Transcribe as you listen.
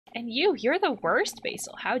And you're the worst,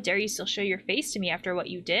 Basil. How dare you still show your face to me after what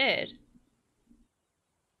you did?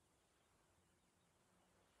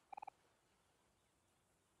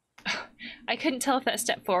 I couldn't tell if that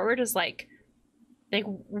step forward was like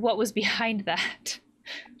what was behind that.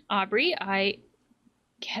 Aubrey,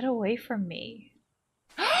 get away from me.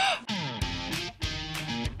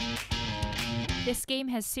 This game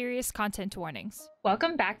has serious content warnings.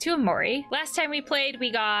 Welcome back to Omori. Last time we played,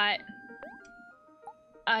 we got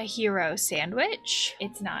a hero sandwich.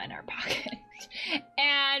 It's not in our pocket.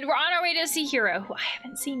 And we're on our way to see Hero, who I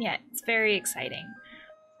haven't seen yet. It's very exciting.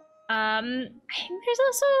 I think there's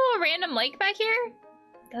also a random lake back here.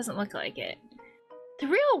 Doesn't look like it. The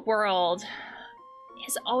real world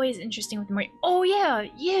is always interesting with Omori. Oh yeah,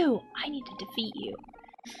 you! I need to defeat you.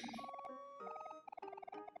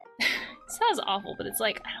 It sounds awful, but it's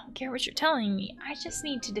like, I don't care what you're telling me. I just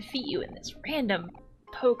need to defeat you in this random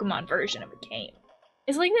Pokemon version of a game.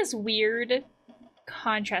 It's like this weird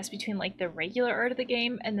contrast between like the regular art of the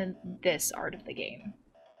game and then this art of the game.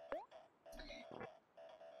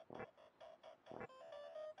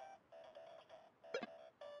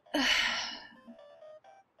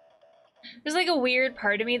 There's like a weird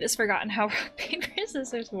part of me that's forgotten how rock, paper,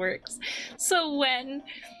 scissors works. So when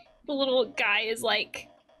the little guy is like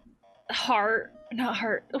not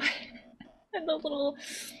heart, and the little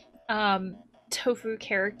Tofu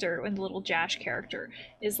character, when the little Josh character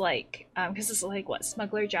is like, because this is like what,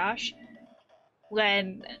 Smuggler Josh?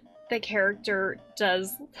 When the character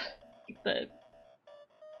does the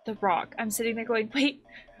rock, I'm sitting there going, wait,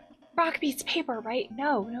 rock beats paper, right?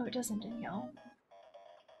 No, it doesn't, Danielle.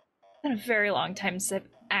 It's been a very long time since I've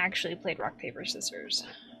actually played rock, paper, scissors.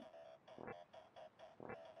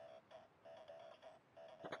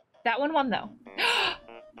 That one won though.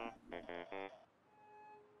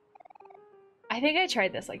 I think I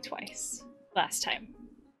tried this like twice last time.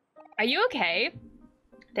 Are you okay?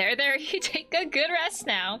 There, you take a good rest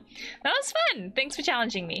now. That was fun. Thanks for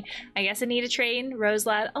challenging me. I guess I need to train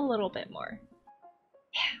Roselad a little bit more.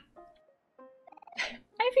 Yeah.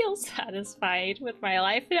 I feel satisfied with my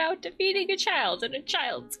life now, defeating a child in a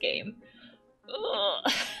child's game.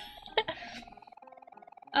 Ugh.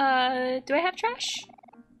 Do I have trash?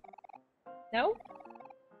 No?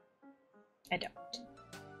 I don't.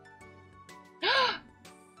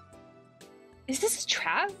 Is this a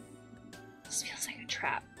trap? This feels like a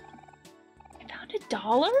trap. I found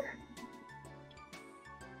 $1?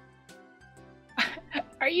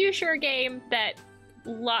 Are you sure, game, that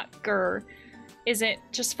lucker isn't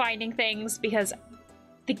just finding things because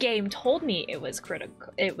the game told me it was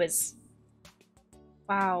critical? It was...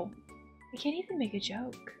 Wow. I can't even make a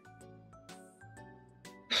joke.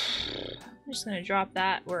 I'm just gonna drop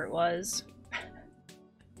that where it was.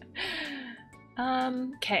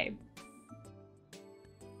 Okay.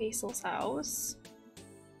 Basil's house.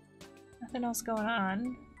 Nothing else going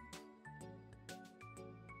on.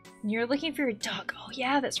 And you're looking for your dog. Oh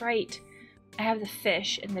yeah, that's right. I have the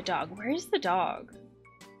fish and the dog. Where's the dog?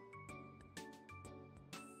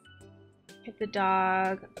 Could the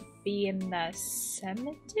dog be in the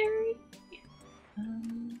cemetery?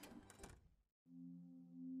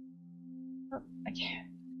 Oh, I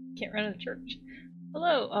can't run to the church.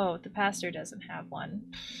 Hello. Oh, the pastor doesn't have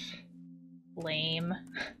one. Lame.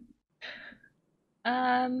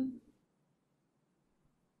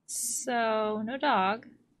 So no dog.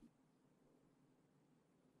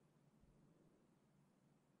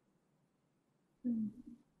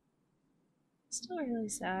 Still really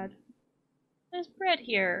sad. There's bread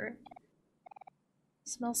here.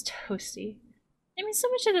 Smells toasty. I mean, so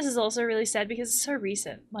much of this is also really sad because it's so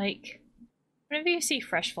recent. Like, whenever you see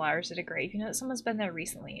fresh flowers at a grave, you know that someone's been there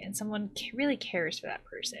recently and someone really cares for that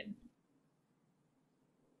person.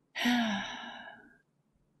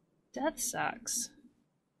 Death sucks.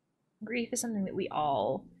 Grief is something that we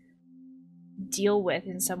all deal with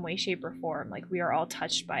in some way, shape, or form. Like, we are all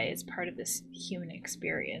touched by it as part of this human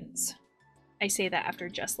experience. I say that after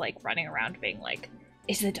just, like, running around being like,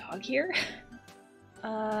 is the dog here?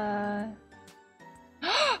 I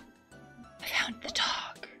found the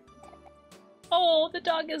dog. Oh, the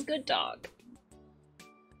dog is good dog.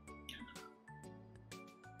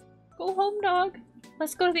 Go home, dog.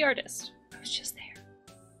 Let's go to the artist. I was just there.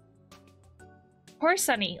 Poor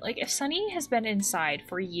Sunny. Like, if Sunny has been inside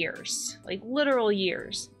for years, like literal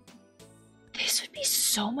years, this would be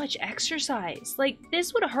so much exercise. Like,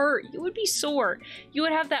 this would hurt. You would be sore. You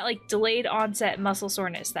would have that, like, delayed onset muscle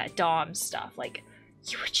soreness, that DOM stuff. Like,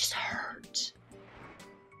 you would just hurt.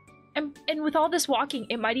 And with all this walking,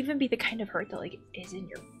 it might even be the kind of hurt that, like, is in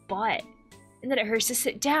your butt. And then it hurts to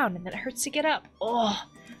sit down, and then it hurts to get up. Oh,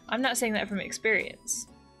 I'm not saying that from experience.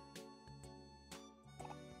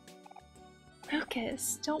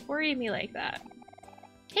 Lucas, don't worry me like that.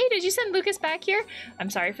 Hey, did you send Lucas back here? I'm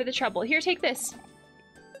sorry for the trouble. Here, take this.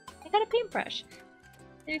 I got a paintbrush.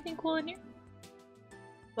 Anything cool in here?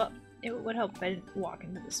 Well, it would help if I didn't walk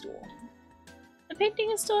into the stool. The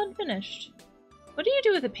painting is still unfinished. What do you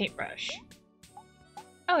do with a paintbrush?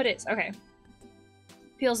 Oh, it is. Okay.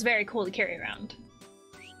 Feels very cool to carry around.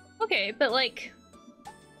 Okay, but like...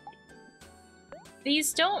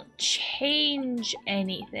 these don't change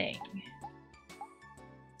anything.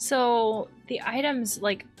 So the items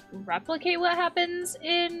like replicate what happens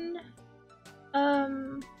in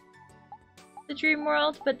the dream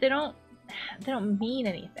world, but they don't mean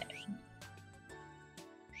anything.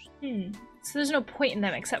 So there's no point in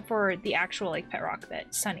them except for the actual like pet rock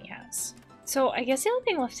that Sunny has. So I guess the only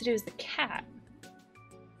thing left to do is the cat.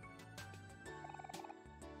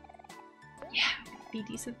 Yeah, be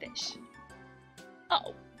decent fish.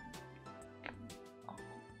 Oh.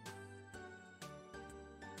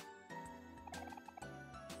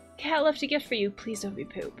 Cat left a gift for you. Please don't be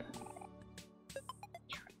poop.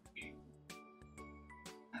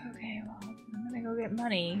 Okay, well, I'm gonna go get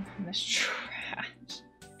money from this trash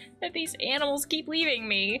that these animals keep leaving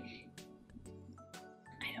me.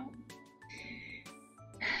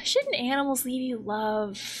 Shouldn't animals leave you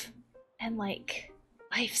love and like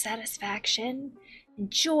life satisfaction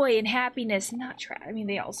and joy and happiness, not trash? I mean,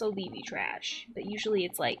 they also leave you trash, but usually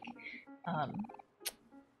it's like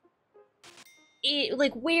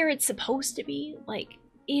like where it's supposed to be, like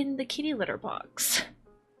in the kitty litter box.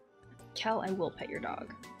 Kel, I will pet your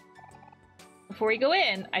dog. Before we go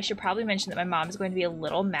in, I should probably mention that my mom is going to be a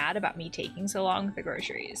little mad about me taking so long with the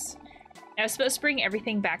groceries. I was supposed to bring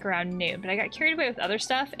everything back around noon, but I got carried away with other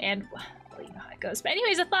stuff, and well, you know how it goes. But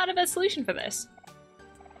anyways, I thought of a solution for this.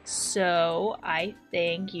 So I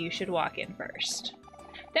think you should walk in first.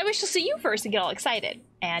 That way she'll see you first and get all excited.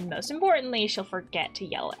 And most importantly, she'll forget to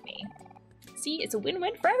yell at me. See, it's a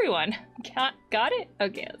win-win for everyone. Got it?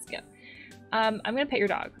 Okay, let's go. I'm gonna pet your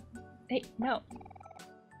dog. Hey, no.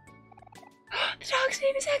 The dog's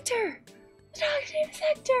name is Hector! The dog's name is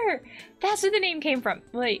Hector! That's where the name came from.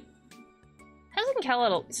 Wait. Hasn't Cal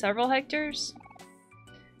had several Hectors?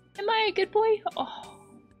 Am I a good boy? Oh,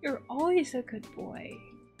 you're always a good boy.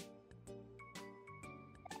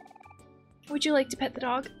 Would you like to pet the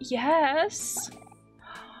dog? Yes.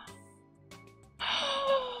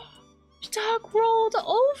 The dog rolled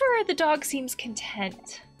over. The dog seems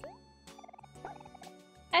content.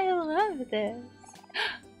 I love this.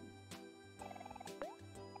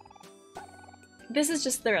 This is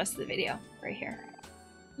just the rest of the video right here.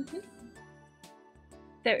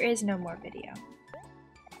 There is no more video.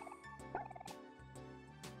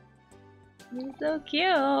 He's so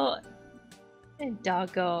cute. And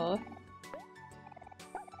doggo.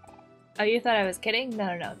 Oh, you thought I was kidding? No,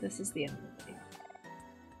 no, no. This is the end of the video.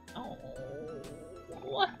 Oh.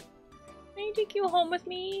 Can I take you home with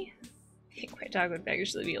me? I think my dog would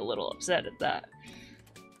actually be a little upset at that.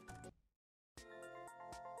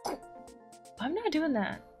 I'm not doing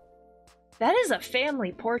that. That is a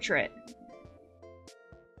family portrait.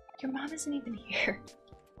 Your mom isn't even here.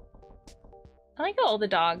 I like how all the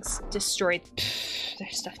dogs destroyed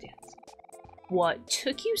their stuffed animals. What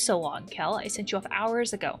took you so long, Kel? I sent you off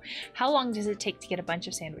hours ago. How long does it take to get a bunch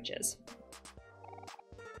of sandwiches?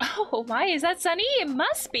 Oh my, is that Sunny? It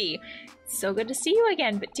must be. It's so good to see you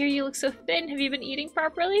again, but dear, you look so thin. Have you been eating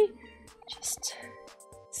properly? Just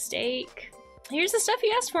steak. Here's the stuff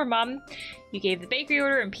you asked for, Mom. You gave the bakery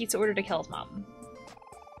order and pizza order to Kel's mom.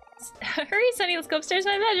 Hurry, Sunny, let's go upstairs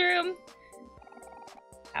to my bedroom.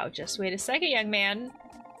 Oh, just wait a second, young man.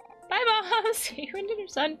 Bye, Mom. See you in dinner,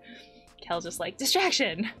 son. Kel's just like,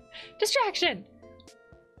 distraction! Distraction!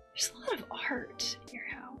 There's a lot of art in your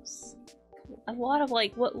house. A lot of,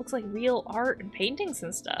 like, what looks like real art and paintings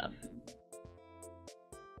and stuff.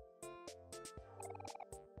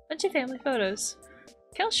 Bunch of family photos.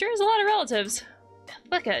 Kel sure has a lot of relatives.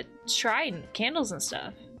 Like a shrine, candles and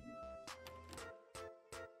stuff.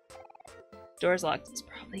 Door's locked. It's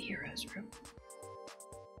probably Hero's room.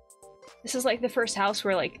 This is like the first house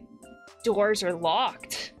where, like, doors are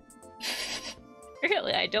locked.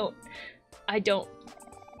 Really, I don't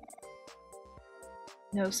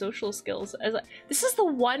know social skills. This is the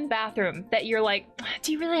one bathroom that you're like,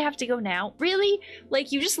 do you really have to go now? Really?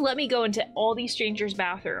 Like, you just let me go into all these strangers'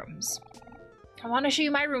 bathrooms. I want to show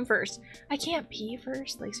you my room first. I can't pee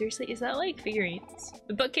first? Like, seriously? Is that, like, figurines?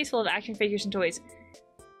 The bookcase full of action figures and toys.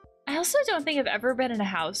 I also don't think I've ever been in a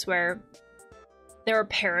house where there are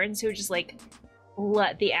parents who just, like,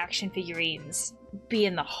 let the action figurines be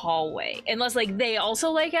in the hallway. Unless, like, they also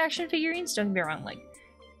like action figurines. Don't get me wrong, like,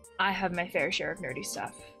 I have my fair share of nerdy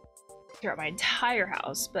stuff. throughout my entire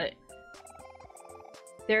house, but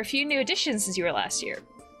there are a few new additions since you were last here.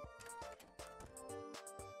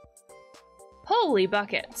 Holy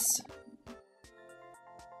buckets.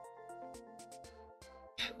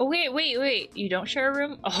 Oh, wait. You don't share a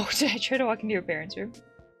room? Oh, did I try to walk into your parents' room?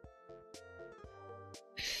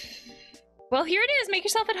 Well, here it is. Make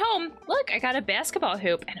yourself at home. Look, I got a basketball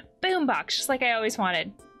hoop and a boombox, just like I always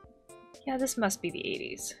wanted. Yeah, this must be the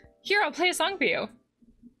 80s. Here, I'll play a song for you.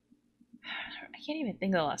 I can't even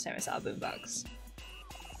think of the last time I saw a boombox.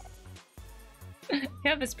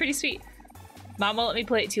 Yep, it's pretty sweet. Mom won't let me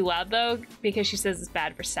play it too loud, though, because she says it's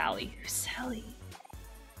bad for Sally. Who's Sally?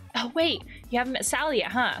 Oh, wait. You haven't met Sally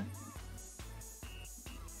yet, huh?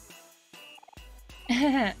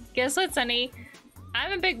 Guess what, Sonny?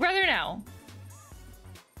 I'm a big brother now.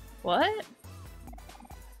 What?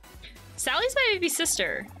 Sally's my baby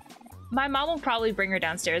sister. My mom will probably bring her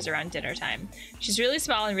downstairs around dinner time. She's really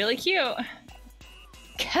small and really cute.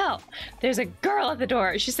 Kel, there's a girl at the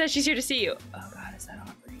door. She says she's here to see you. Oh god, is that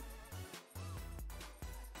Omori?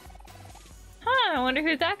 Huh, I wonder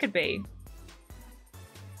who that could be.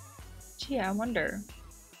 Gee, I wonder.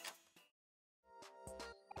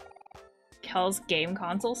 Kel's game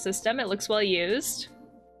console system, it looks well used.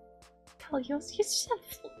 Kel, you just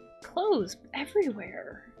have clothes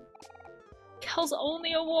everywhere. Kel's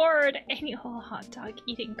only award, annual hot dog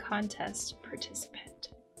eating contest participant.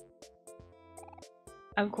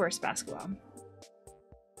 Of course, basketball.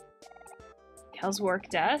 Kel's work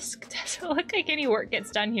desk. Doesn't look like any work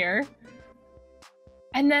gets done here.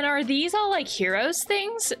 And then are these all like heroes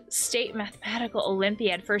things? State Mathematical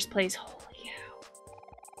Olympiad first place. Holy cow.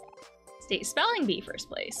 State Spelling Bee first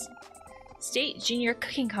place. State Junior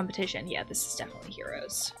Cooking Competition. Yeah, this is definitely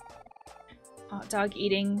heroes. Hot dog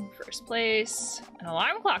eating first place. An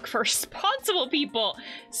alarm clock for responsible people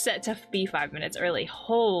set to be 5 minutes early.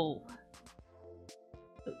 Oh.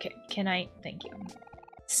 Okay, can I? Thank you.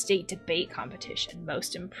 State debate competition.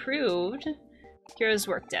 Most improved. Heroes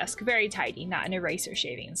work desk. Very tidy, not an eraser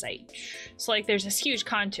shaving in sight. So like there's this huge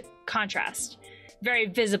contrast. Very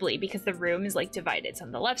visibly because the room is like divided. So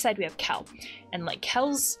on the left side we have Kel. And like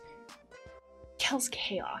Kel's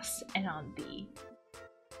chaos. And on the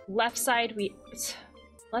left side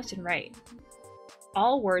left and right.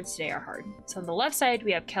 All words today are hard. So on the left side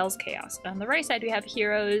we have Kel's chaos. And on the right side we have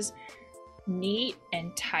heroes neat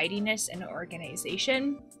and tidiness and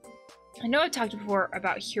organization. I know I've talked before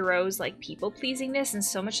about heroes like people-pleasingness, and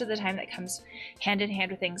so much of the time that comes hand in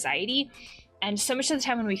hand with anxiety. And so much of the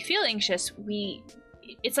time when we feel anxious,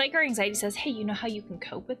 it's like our anxiety says, hey, you know how you can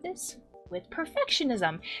cope with this? With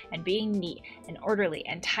perfectionism and being neat and orderly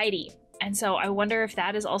and tidy. And so I wonder if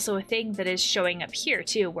that is also a thing that is showing up here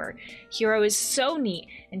too, where Hero is so neat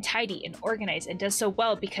and tidy and organized and does so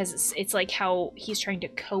well because it's like how he's trying to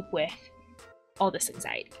cope with all this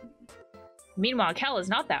anxiety. Meanwhile, Kel is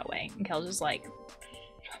not that way. And Kel's just like,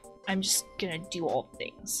 I'm just gonna do all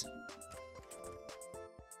things.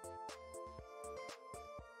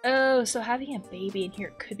 Oh, so having a baby in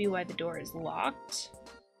here could be why the door is locked.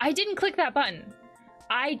 I didn't click that button.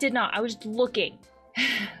 I did not. I was looking.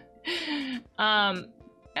 I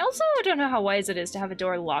also don't know how wise it is to have a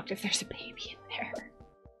door locked if there's a baby in there.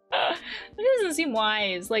 It doesn't seem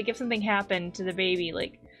wise. Like, if something happened to the baby,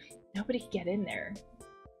 like, nobody could get in there.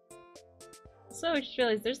 So I just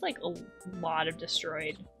realized there's like a lot of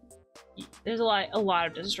destroyed. There's a lot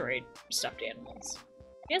of destroyed stuffed animals.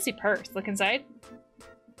 Fancy purse. Look inside.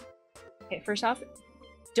 Okay, first off,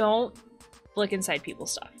 don't look inside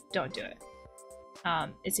people's stuff. Don't do it.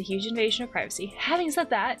 It's a huge invasion of privacy. Having said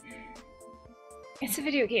that, it's a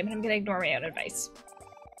video game and I'm gonna ignore my own advice.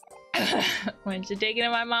 Went to dig into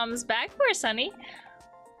my mom's bag for Sunny.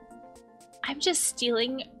 I'm just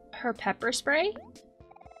stealing her pepper spray.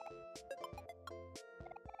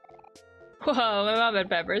 Whoa, my mom had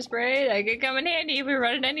pepper spray. That could come in handy if we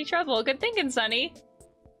run into any trouble. Good thinking, Sunny.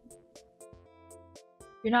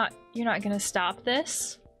 You're not gonna stop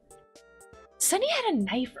this? Sunny had a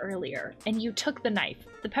knife earlier, and you took the knife.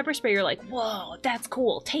 The pepper spray, you're like, whoa, that's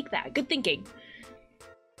cool. Take that. Good thinking.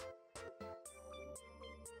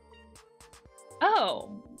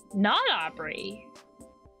 Oh, not Aubrey.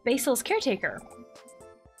 Basil's caretaker.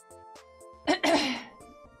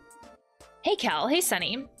 Hey, Cal. Hey,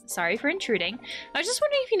 Sunny. Sorry for intruding. I was just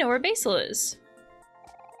wondering if you know where Basil is.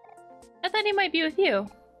 I thought he might be with you.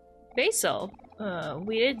 Basil?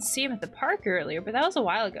 We did see him at the park earlier, but that was a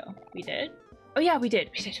while ago. We did? Oh yeah, we did.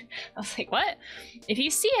 I was like, what? If you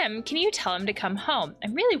see him, can you tell him to come home?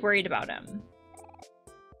 I'm really worried about him.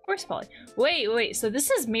 Of course, Polly. Wait, so this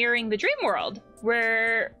is mirroring the dream world,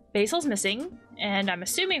 where Basil's missing, and I'm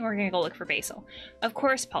assuming we're gonna go look for Basil. Of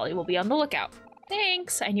course, Polly will be on the lookout.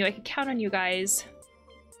 Thanks! I knew I could count on you guys.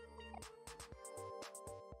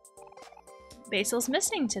 Basil's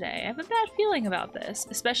missing today. I have a bad feeling about this,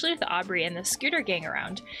 especially with Aubrey and the scooter gang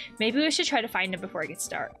around. Maybe we should try to find him before it gets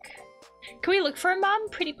dark. Can we look for him, Mom?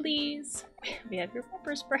 Pretty please. We have your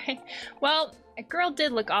pepper spray. Well, a girl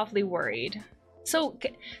did look awfully worried. So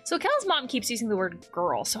Kel's mom keeps using the word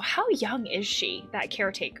girl, so how young is she, that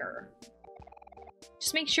caretaker?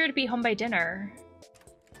 Just make sure to be home by dinner.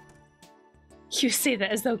 You say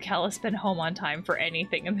that as though Kel has been home on time for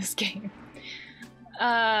anything in this game.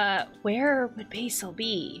 Where would Basil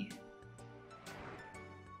be?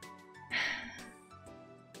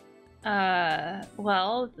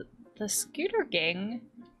 Well, the scooter gang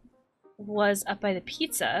was up by the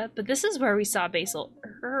pizza, but this is where we saw Basil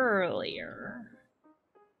earlier.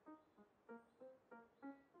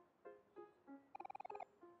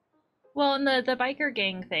 Well, in the biker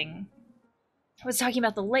gang thing, I was talking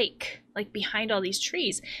about the lake, like behind all these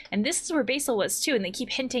trees, and this is where Basil was too, and they keep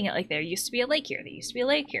hinting at like there used to be a lake here, there used to be a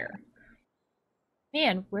lake here.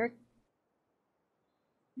 Man, where...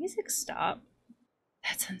 Music stop.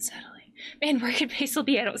 That's unsettling. Man, where could Basil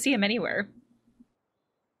be? I don't see him anywhere.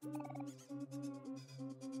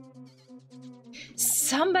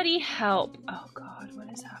 Somebody help. Oh god,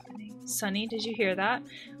 what is happening? Sunny, did you hear that?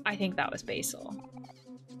 I think that was Basil.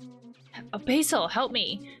 Oh, Basil, help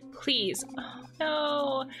me. Please. Oh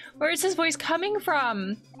no. Where is his voice coming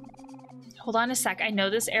from? Hold on a sec. I know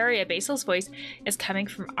this area. Basil's voice is coming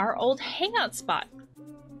from our old hangout spot.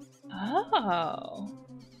 Oh.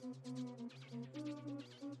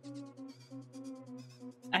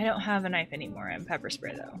 I don't have a knife anymore and pepper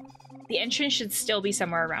spray though. The entrance should still be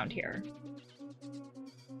somewhere around here.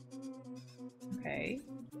 Okay.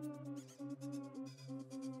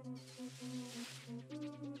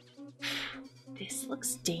 This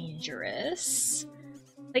looks dangerous.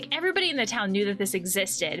 Like, everybody in the town knew that this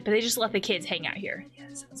existed, but they just let the kids hang out here. Yeah,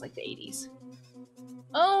 it sounds like the 80s.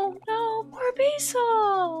 Oh no, poor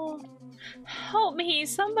Basil! Help me,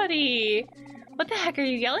 somebody! What the heck are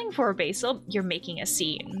you yelling for, Basil? You're making a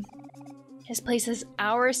scene. This place is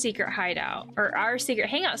our secret hideout, or our secret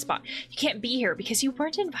hangout spot. You can't be here because you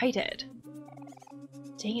weren't invited.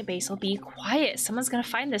 Dang it, Basil, be quiet. Someone's gonna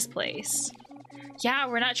find this place. Yeah,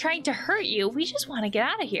 we're not trying to hurt you. We just want to get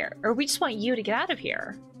out of here. Or we just want you to get out of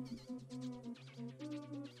here.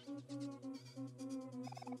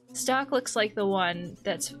 Stock looks like the one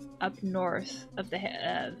that's up north of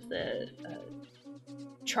the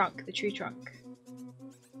trunk, the tree trunk.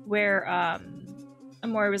 Where,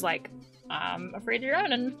 Omori was like, I'm afraid you're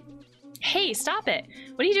out and... Hey, stop it!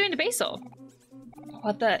 What are you doing to Basil?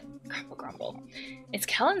 What the... Grumble, grumble. It's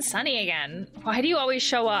Kel and Sunny again. Why do you always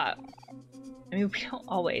show up? I mean, we don't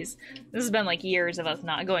always. This has been like years of us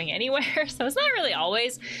not going anywhere, so it's not really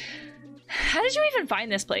always. How did you even find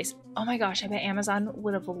this place? Oh my gosh, I bet Amazon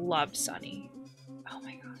would have loved Sunny. Oh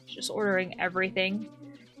my gosh, just ordering everything.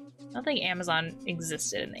 I don't think Amazon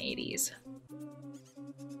existed in the 80s.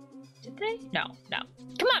 Did they? No, no.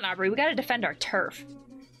 Come on, Aubrey, we gotta defend our turf.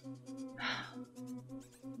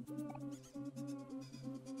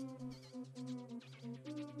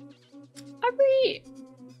 Aubrey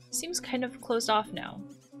seems kind of closed off now.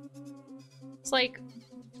 It's like,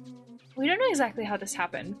 we don't know exactly how this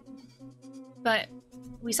happened, but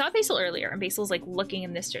we saw Basil earlier, and Basil's like looking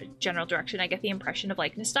in this general direction. I get the impression of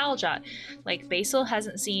like nostalgia. Like Basil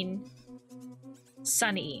hasn't seen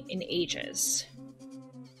Sunny in ages.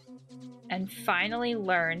 And finally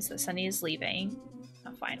learns that Sunny is leaving.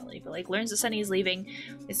 Not finally, but like learns that Sunny is leaving.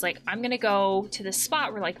 It's like, I'm gonna go to this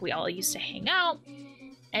spot where like we all used to hang out.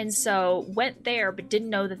 And so went there, but didn't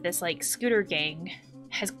know that this like scooter gang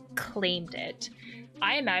has claimed it.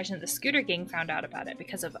 I imagine the scooter gang found out about it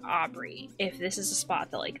because of Aubrey, if this is a spot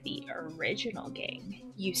that like the original gang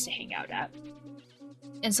used to hang out at.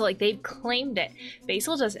 And so like they've claimed it.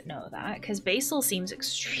 Basil doesn't know that because Basil seems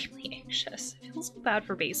extremely anxious. I feel so bad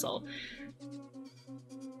for Basil.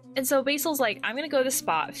 And so Basil's like, I'm gonna go to this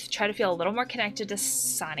spot, try to feel a little more connected to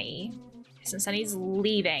Sunny, since Sunny's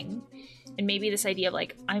leaving. And maybe this idea of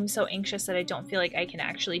like, I'm so anxious that I don't feel like I can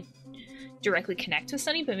actually directly connect with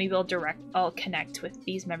Sunny, but maybe I'll connect with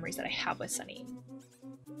these memories that I have with Sunny.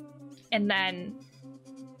 And then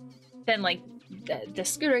like the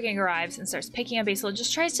scooter gang arrives and starts picking on Basil,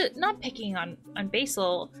 just tries to, not picking on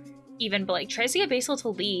Basil even, but like tries to get Basil to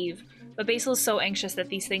leave. But Basil is so anxious that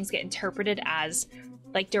these things get interpreted as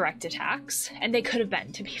like direct attacks, and they could have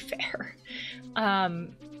been, to be fair.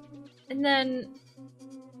 And then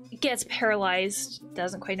gets paralyzed,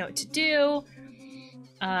 doesn't quite know what to do.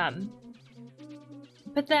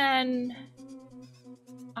 But then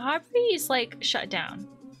Aubrey's like shut down.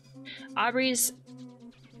 Everything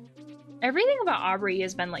about Aubrey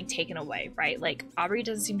has been like taken away, right? Like Aubrey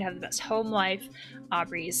doesn't seem to have the best home life.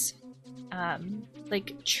 Aubrey's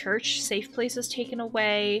like church safe place is taken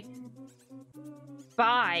away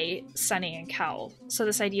by Sunny and Kel. So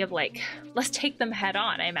this idea of like, let's take them head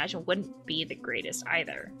on, I imagine wouldn't be the greatest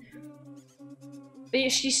either.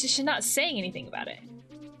 But she's not saying anything about it.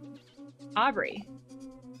 Aubrey.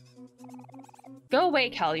 Go away,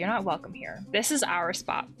 Kel. You're not welcome here. This is our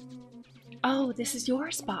spot. Oh, this is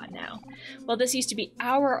your spot now. Well, this used to be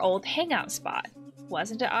our old hangout spot.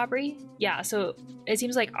 Wasn't it, Aubrey? Yeah, so it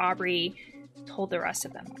seems like Aubrey told the rest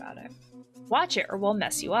of them about it. Watch it or we'll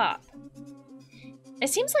mess you up. It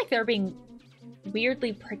seems like they're being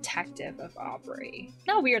weirdly protective of Aubrey.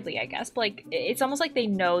 Not weirdly, I guess, but like it's almost like they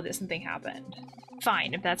know that something happened.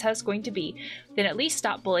 Fine, if that's how it's going to be, then at least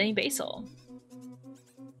stop bullying Basil.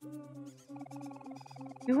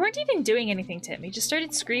 We weren't even doing anything to him. He just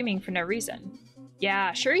started screaming for no reason.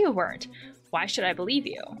 Yeah, sure you weren't. Why should I believe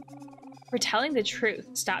you? We're telling the truth.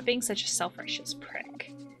 Stop being such a self-righteous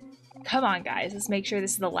prick. Come on, guys. Let's make sure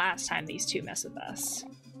this is the last time these two mess with us.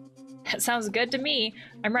 That sounds good to me.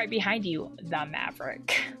 I'm right behind you, the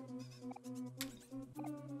Maverick.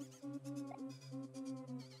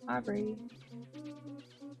 Aubrey.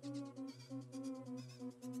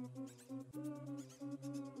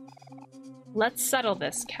 Let's settle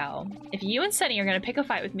this, Kel. If you and Sunny are gonna pick a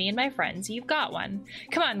fight with me and my friends, you've got one.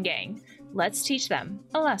 Come on, gang. Let's teach them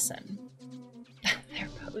a lesson. Their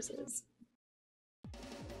poses.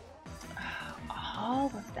 All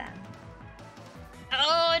of them.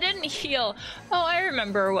 Oh, I didn't heal. Oh, I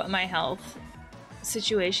remember what my health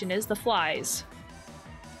situation is. The flies.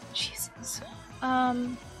 Jesus.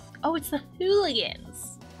 Oh, it's the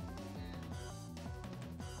hooligans.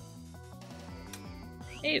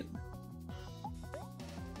 Ew.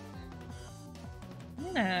 I'm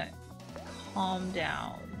gonna calm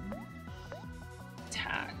down.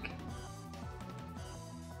 Attack.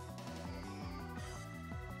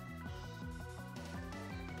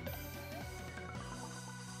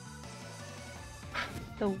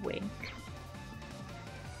 The wink.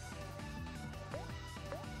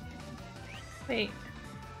 Wait.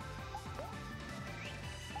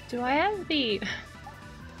 Do I have the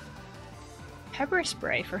pepper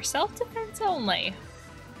spray for self-defense only?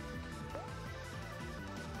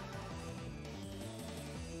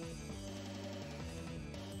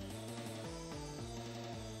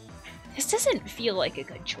 This doesn't feel like a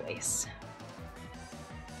good choice.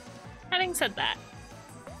 Having said that,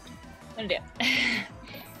 I'm gonna do it.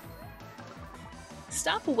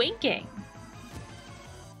 Stop winking.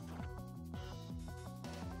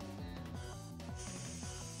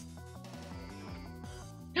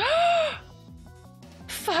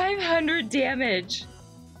 $500 damage.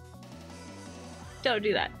 Don't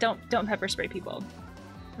do that. Don't pepper spray people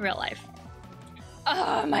in real life.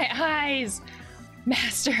 Oh, my eyes.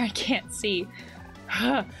 Master, I can't see.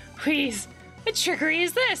 Please. What trickery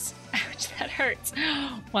is this? Ouch, that hurts.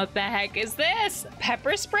 What the heck is this?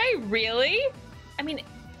 Pepper spray? Really? I mean,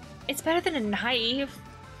 it's better than a knife.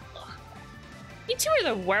 Ugh. You two are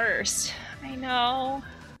the worst. I know.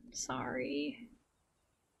 Sorry.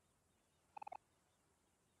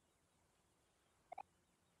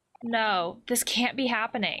 No, this can't be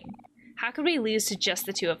happening. How could we lose to just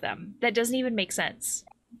the two of them? That doesn't even make sense.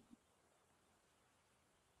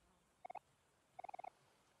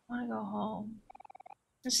 I want to go home.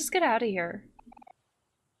 Let's just get out of here.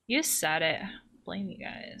 You said it. Blame you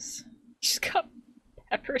guys. Just got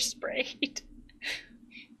pepper sprayed.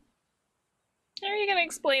 How are you gonna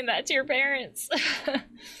explain that to your parents?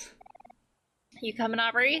 You coming,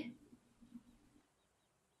 Aubrey?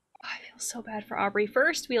 Oh, I feel so bad for Aubrey.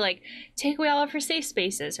 First, we like take away all of her safe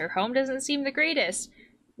spaces. Her home doesn't seem the greatest.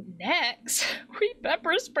 Next, we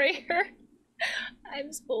pepper spray her.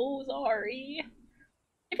 I'm so sorry.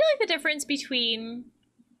 I feel like the difference between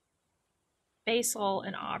Basil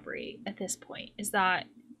and Aubrey at this point is that,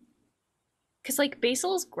 because like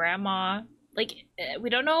Basil's grandma, like we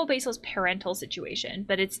don't know Basil's parental situation,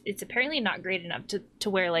 but it's apparently not great enough to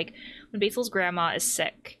where like when Basil's grandma is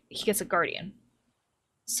sick, he gets a guardian.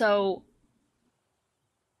 So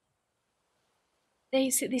they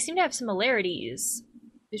seem to have similarities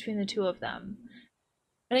between the two of them,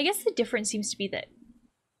 but I guess the difference seems to be that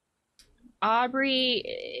Aubrey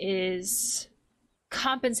is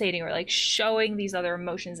compensating or like showing these other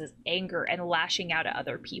emotions as anger and lashing out at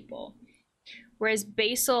other people, whereas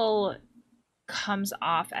Basil comes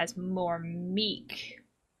off as more meek,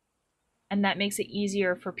 and that makes it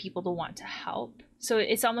easier for people to want to help. So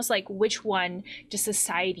it's almost like, which one does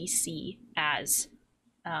society see as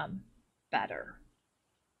better?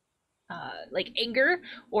 Like anger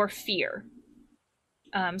or fear?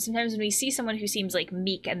 Sometimes when we see someone who seems like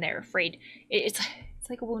meek and they're afraid, it's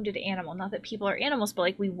like a wounded animal. Not that people are animals, but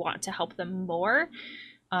like we want to help them more.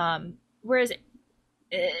 Whereas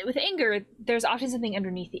with anger, there's often something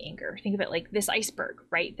underneath the anger. Think of it like this iceberg,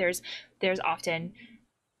 right? There's often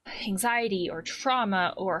anxiety or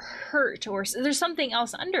trauma or hurt, or there's something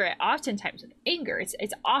else under it. Oftentimes with anger,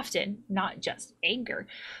 it's often not just anger,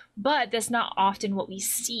 but that's not often what we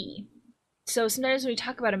see. So sometimes when we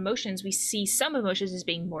talk about emotions, we see some emotions as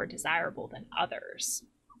being more desirable than others.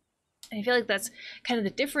 And I feel like that's kind of the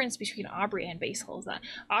difference between Aubrey and Basil, is that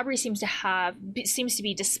Aubrey seems to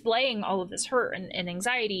be displaying all of this hurt and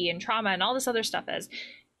anxiety and trauma and all this other stuff as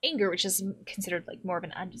anger, which is considered like more of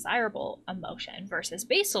an undesirable emotion, versus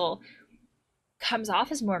Basil comes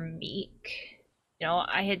off as more meek. You know,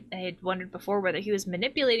 I had wondered before whether he was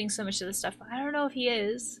manipulating so much of this stuff, but I don't know if he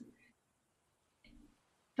is.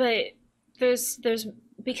 But there's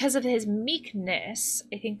because of his meekness,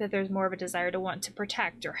 I think that there's more of a desire to want to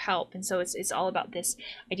protect or help, and so it's all about this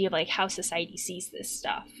idea of like how society sees this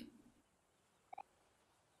stuff.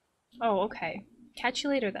 Oh, okay. Catch you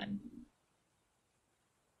later then.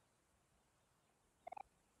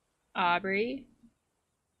 Aubrey.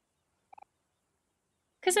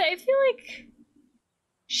 Because I feel like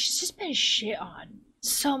she's just been shit on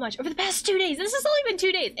so much over the past 2 days. This has only been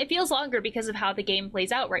 2 days. It feels longer because of how the game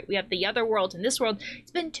plays out, right? We have the other world and this world.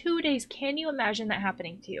 It's been 2 days. Can you imagine that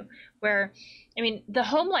happening to you? Where, I mean, the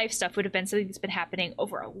home life stuff would have been something that's been happening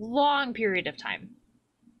over a long period of time.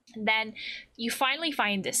 And then you finally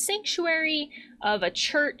find this sanctuary of a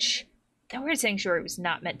church. The word sanctuary was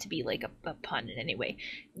not meant to be like a pun in any way.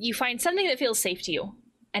 You find something that feels safe to you,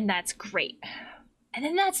 and that's great. And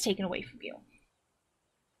then that's taken away from you.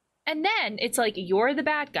 And then it's like you're the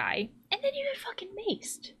bad guy, and then you get fucking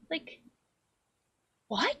maced. Like,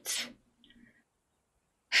 what?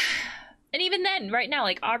 And even then, right now,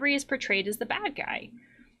 like Aubrey is portrayed as the bad guy.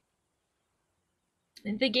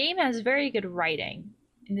 And the game has very good writing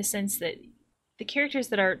in the sense that the characters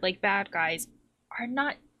that are like bad guys are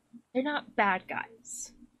not, they're not bad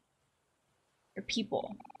guys. They're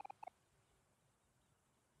people.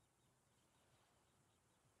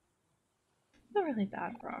 I feel really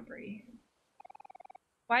bad for Aubrey.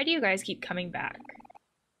 Why do you guys keep coming back?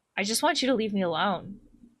 I just want you to leave me alone.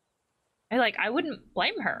 I wouldn't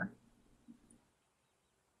blame her.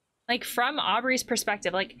 Like, from Aubrey's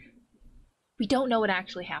perspective, like, we don't know what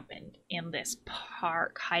actually happened in this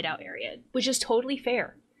park hideout area, which is totally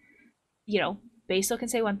fair. You know, Basil can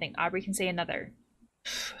say one thing, Aubrey can say another.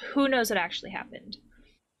 Who knows what actually happened?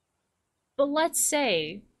 But let's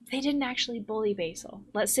say they didn't actually bully Basil.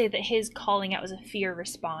 Let's say that his calling out was a fear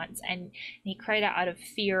response and he cried out of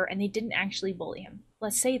fear and they didn't actually bully him.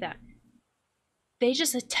 Let's say that. They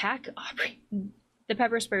just attack Aubrey. The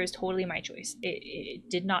pepper spray was totally my choice. It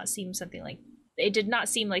did not seem something like, it did not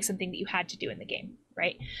seem like something that you had to do in the game,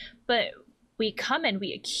 right? But we come and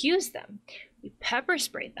we accuse them. We pepper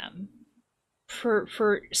spray them for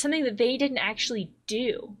something that they didn't actually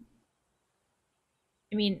do.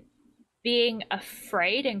 I mean, being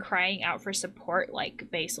afraid and crying out for support like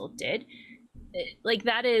Basil did, like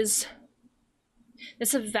that's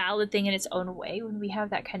a valid thing in its own way. When we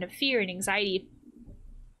have that kind of fear and anxiety,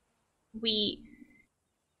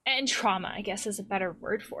 and trauma, I guess is a better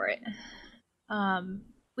word for it,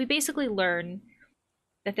 we basically learn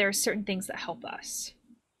that there are certain things that help us,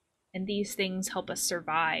 and these things help us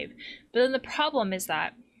survive. But then the problem is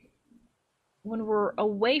that when we're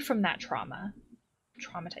away from that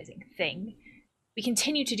traumatizing thing, we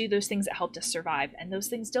continue to do those things that helped us survive, and those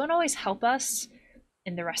things don't always help us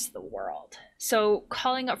in the rest of the world. So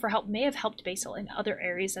calling out for help may have helped Basil in other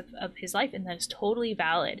areas of his life, and that is totally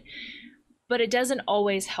valid, but it doesn't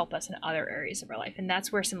always help us in other areas of our life. And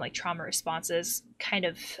that's where some like trauma responses kind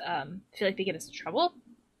of feel like they get us in trouble.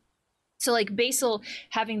 So like Basil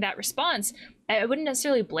having that response, I wouldn't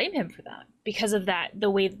necessarily blame him for that because of that,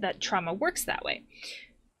 the way that trauma works that way.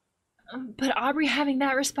 But Aubrey having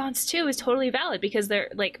that response too is totally valid because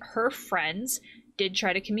they're like, her friends did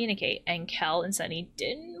try to communicate and Kel and Sunny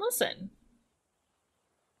didn't listen.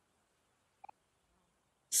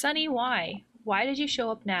 Sunny, why? Why did you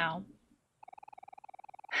show up now?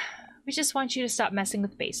 We just want you to stop messing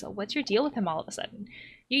with Basil. What's your deal with him all of a sudden?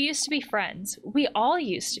 You used to be friends. We all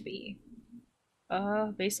used to be.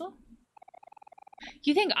 Basil?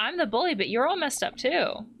 You think I'm the bully, but you're all messed up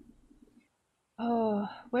too. Oh,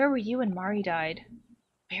 where were you when Mari died?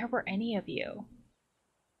 Where were any of you?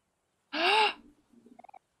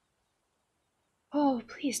 Oh,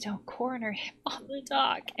 please don't corner him on the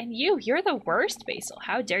dock. And you're the worst, Basil.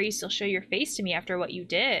 How dare you still show your face to me after what you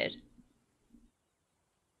did?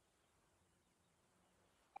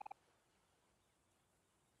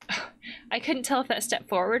 I couldn't tell if that step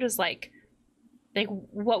forward was like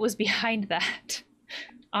what was behind that.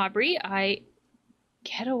 Aubrey,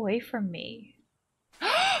 get away from me.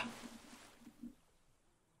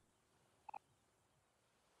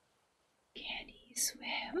 Can he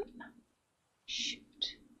swim?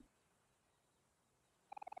 Shoot.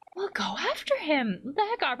 Well, go after him. What the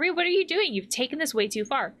heck, Aubrey? What are you doing? You've taken this way too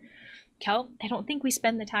far. Kel, I don't think we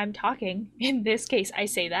spend the time talking. In this case, I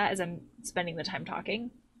say that as I'm spending the time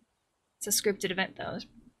talking. It's a scripted event, though.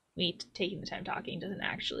 Me taking the time talking doesn't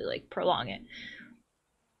actually, like, prolong it.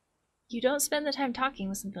 You don't spend the time talking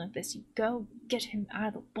with something like this. You go get him out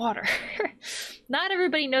of the water. Not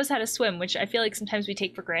everybody knows how to swim, which I feel like sometimes we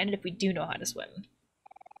take for granted if we do know how to swim.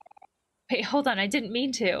 Wait, hold on. I didn't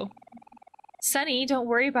mean to. Sunny, don't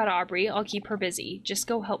worry about Aubrey. I'll keep her busy. Just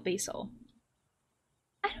go help Basil.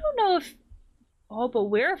 I don't know if... Oh, but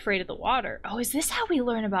we're afraid of the water. Oh, is this how we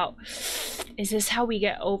learn about... Is this how we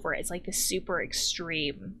get over it? It's like this super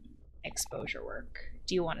extreme exposure work.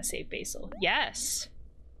 Do you want to save Basil? Yes!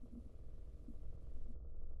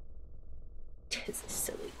 Tis a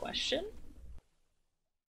silly question.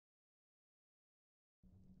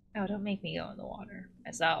 Oh, don't make me go in the water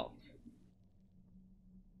myself.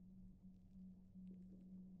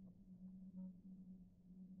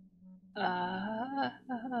 Oh.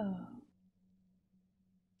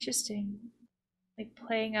 Interesting. Like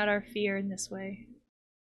playing out our fear in this way.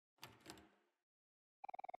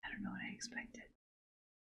 I don't know what I expected.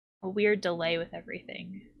 A weird delay with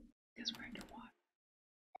everything because we're underwater.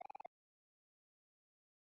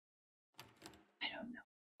 I don't know.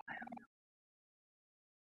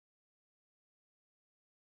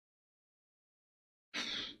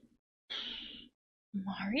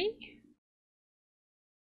 Mari?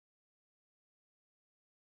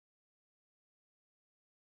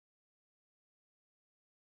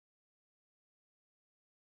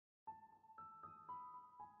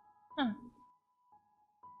 Huh.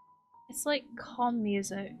 It's like calm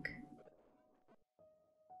music.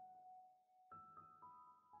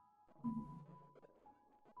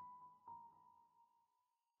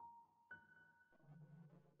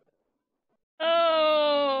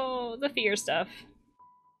 Oh, the fear stuff.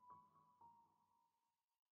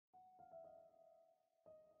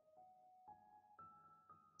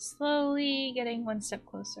 Slowly getting one step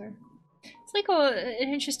closer. It's like an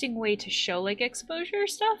interesting way to show like exposure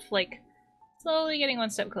stuff. Like slowly getting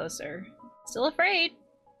one step closer. Still afraid.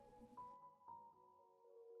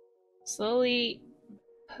 Slowly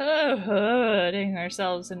putting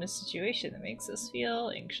ourselves in a situation that makes us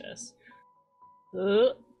feel anxious.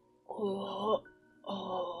 Oh.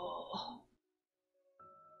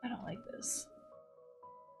 I don't like this.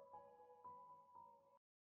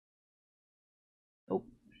 Nope.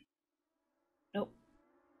 Nope.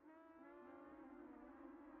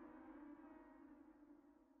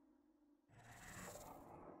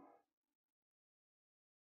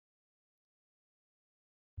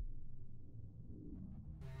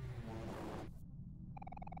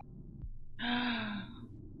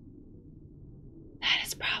 That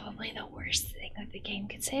is probably the worst thing that the game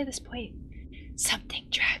could say at this point. Something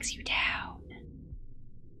drags you down.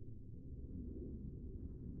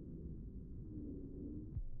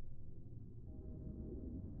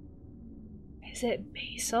 Is it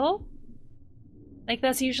Basil? Like,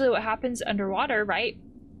 that's usually what happens underwater, right?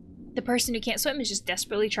 The person who can't swim is just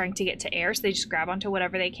desperately trying to get to air, so they just grab onto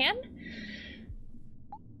whatever they can.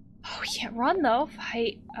 Oh, we can't run, though.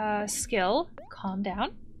 Fight, skill. Calm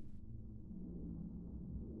down.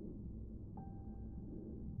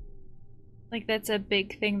 Like, that's a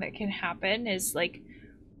big thing that can happen, is, like,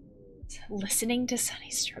 listening to Sunny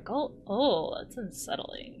struggle. Oh, that's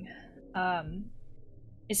unsettling.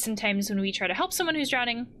 Is sometimes when we try to help someone who's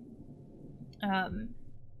drowning,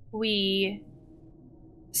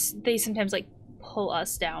 they sometimes like pull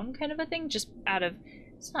us down, kind of a thing, just out of,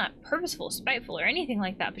 it's not purposeful, spiteful, or anything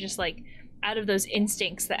like that, but just like out of those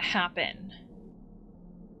instincts that happen.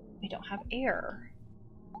 We don't have air.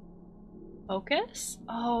 Focus?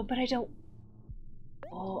 Oh, but I don't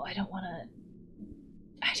want to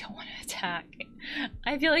attack.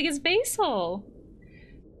 I feel like it's Basil.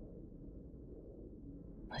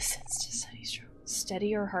 Listens to Sunny's struggle. Steady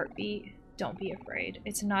your heartbeat. Don't be afraid.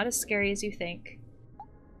 It's not as scary as you think.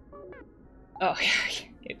 Oh, yeah.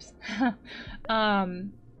 Oops.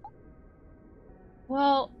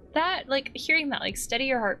 Well, that, like, hearing that, like, steady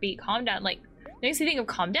your heartbeat, calm down, like, makes me think of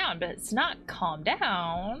calm down, but it's not calm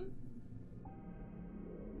down.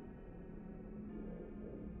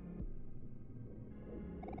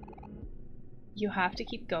 You have to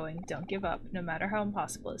keep going. Don't give up, no matter how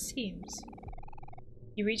impossible it seems.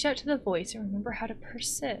 You reach out to the voice and remember how to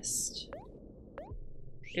persist.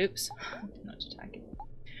 Oops. Did not attack it.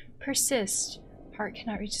 Persist. Heart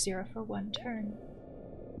cannot reach 0 for 1 turn.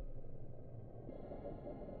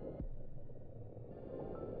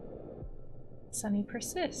 Sunny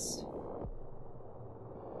persists.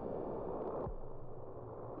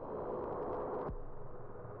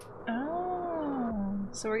 Oh,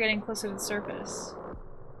 so we're getting closer to the surface.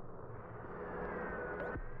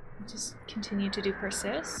 Just continue to do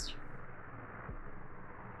persist.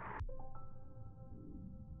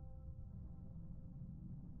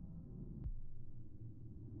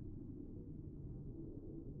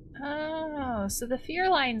 Oh, so the fear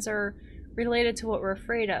lines are related to what we're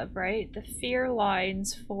afraid of, right? The fear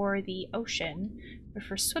lines for the ocean, or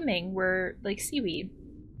for swimming, were like seaweed.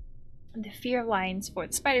 And the fear lines for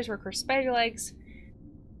the spiders were, of course, spider legs.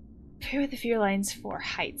 Here what the fear lines for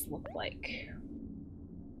heights look like.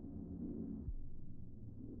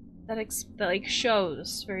 That like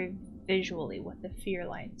shows very visually what the fear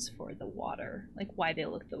lines for the water, like why they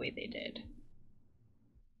look the way they did.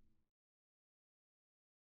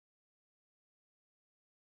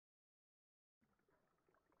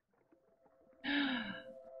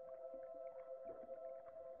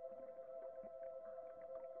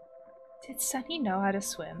 Did Sunny know how to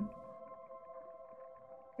swim?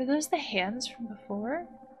 Were those the hands from before?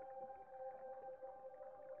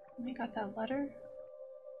 When I got that letter?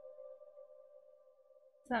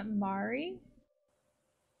 Is that Mari?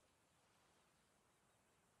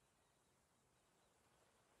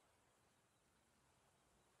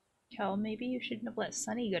 Kel, maybe you shouldn't have let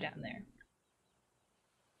Sunny go down there.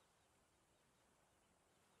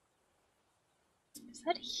 Is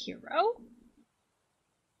that a hero?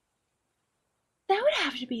 That would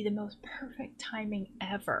have to be the most perfect timing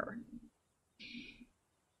ever.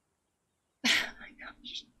 Oh my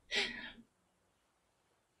gosh.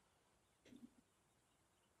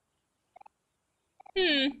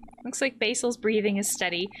 Looks like Basil's breathing is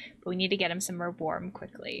steady, but we need to get him somewhere warm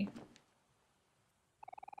quickly.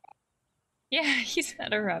 Yeah, he's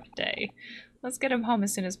had a rough day. Let's get him home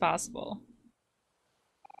as soon as possible.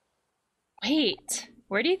 Wait,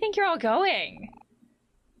 where do you think you're all going?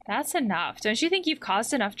 That's enough. Don't you think you've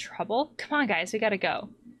caused enough trouble? Come on, guys, we gotta go.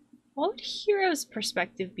 What would Hero's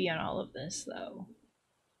perspective be on all of this, though?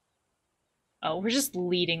 Oh, we're just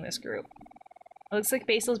leading this group. It looks like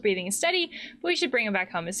Basil's breathing is steady, but we should bring him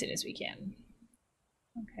back home as soon as we can.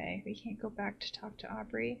 Okay, we can't go back to talk to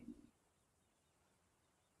Aubrey.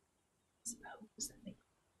 Suppose that makes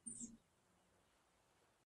sense.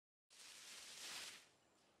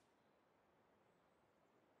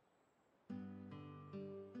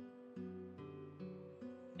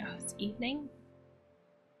 Oh, it's evening?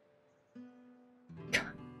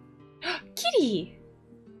 Kitty!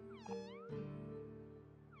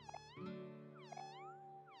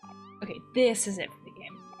 Okay, this is it for the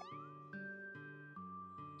game.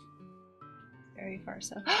 Very far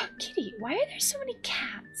so. Kitty, why are there so many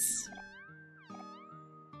cats?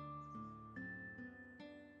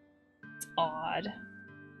 It's odd.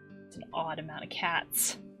 It's an odd amount of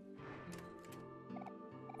cats.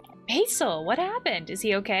 Basil, what happened? Is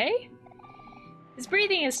he okay? His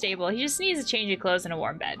breathing is stable. He just needs a change of clothes and a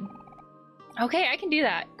warm bed. Okay, I can do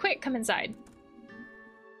that. Quick, come inside.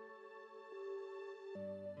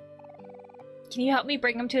 Can you help me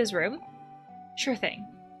bring him to his room? Sure thing.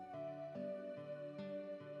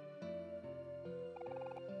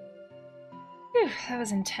 Whew, that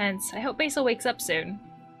was intense. I hope Basil wakes up soon.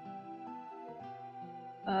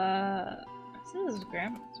 This is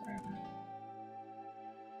Grandma's room.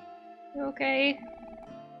 You okay?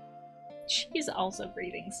 She's also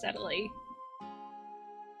breathing steadily.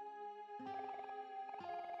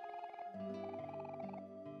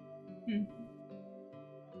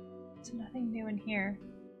 There's nothing new in here.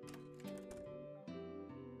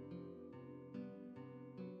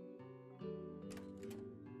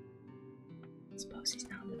 I suppose he's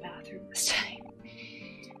not in the bathroom this time.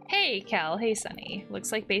 Hey, Cal. Hey, Sunny.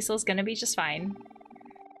 Looks like Basil's gonna be just fine.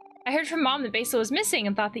 I heard from Mom that Basil was missing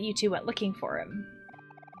and thought that you two went looking for him.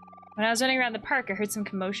 When I was running around the park, I heard some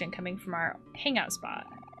commotion coming from our hangout spot.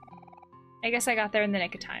 I guess I got there in the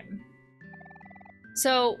nick of time.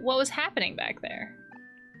 So, what was happening back there?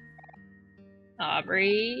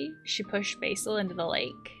 Aubrey? She pushed Basil into the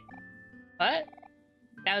lake. What?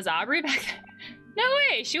 That was Aubrey back there? No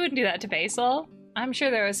way! She wouldn't do that to Basil. I'm sure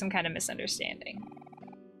there was some kind of misunderstanding.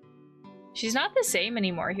 She's not the same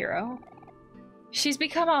anymore, Hero. She's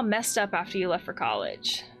become all messed up after you left for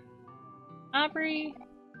college. Aubrey,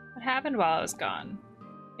 what happened while I was gone?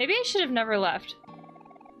 Maybe I should have never left.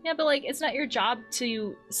 Yeah, but like, it's not your job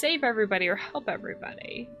to save everybody or help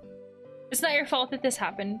everybody. It's not your fault that this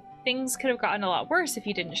happened. Things could have gotten a lot worse if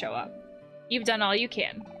you didn't show up. You've done all you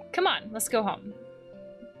can. Come on, let's go home.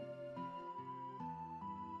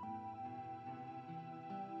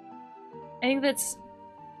 I think that's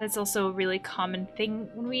also a really common thing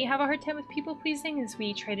when we have a hard time with people pleasing, is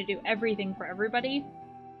we try to do everything for everybody.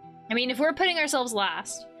 I mean, if we're putting ourselves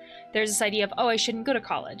last, there's this idea of, oh, I shouldn't go to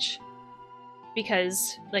college.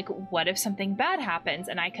 Because, like, what if something bad happens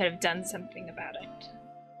and I could have done something about it?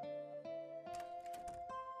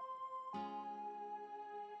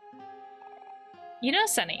 You know,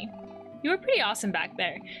 Sunny, you were pretty awesome back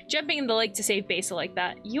there. Jumping in the lake to save Basil like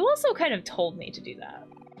that. You also kind of told me to do that.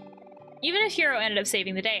 Even if Hero ended up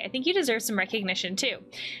saving the day, I think you deserve some recognition too.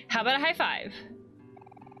 How about a high five?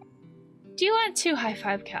 Do you want to high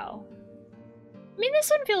five, Cal? I mean,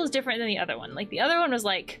 this one feels different than the other one. Like, the other one was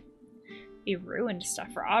like, he ruined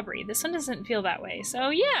stuff for Aubrey. This one doesn't feel that way. So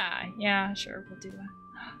yeah, sure, we'll do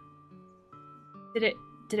that.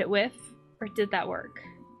 Did it whiff? Or did that work?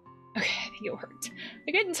 Okay, I think it worked.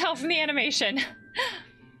 I couldn't tell from the animation.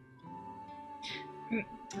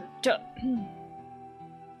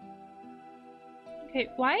 Okay,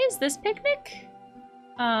 why is this picnic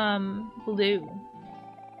blue?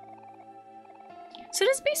 So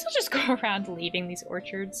does Basil just go around leaving these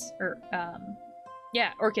orchards? Or,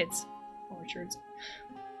 yeah, orchids. Orchards.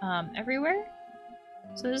 Everywhere?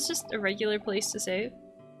 So this is just a regular place to save?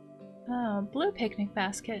 Oh, blue picnic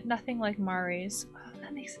basket. Nothing like Mari's. Oh,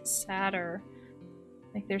 that makes it sadder.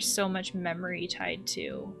 Like, there's so much memory tied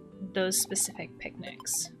to those specific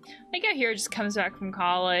picnics. Like, out here just comes back from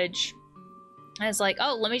college. And it's like,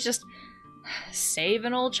 oh, let me just save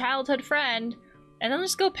an old childhood friend. And then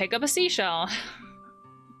just go pick up a seashell.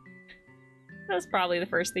 That's probably the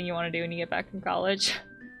first thing you want to do when you get back from college.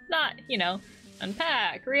 Not, you know,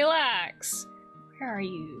 unpack, relax. Where are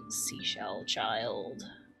you, seashell child?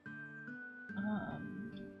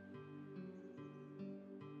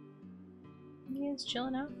 He is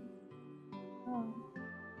chilling out. Oh.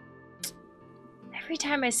 Every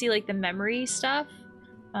time I see like the memory stuff,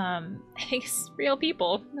 I think it's real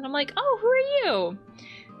people. And I'm like, oh, who are you?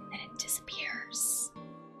 And then it disappears.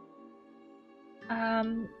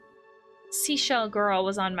 Seashell girl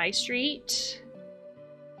was on my street.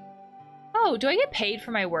 Oh, do I get paid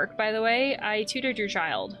for my work, by the way? I tutored your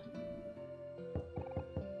child.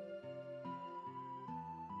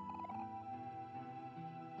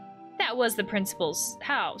 That was the principal's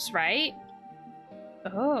house, right?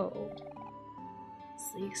 Oh.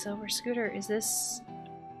 Sleek silver scooter. Is this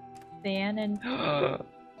van and... I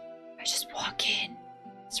just walk in.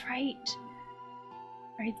 That's right.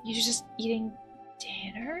 Are you just eating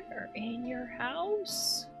dinner or in your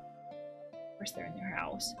house? Of course they're in their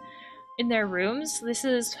house. In their rooms. This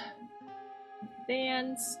is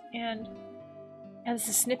vans and... Yeah, this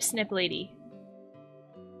is Snip Snip Lady.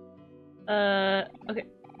 Okay.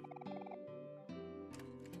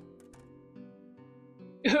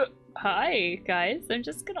 Hi, guys. I'm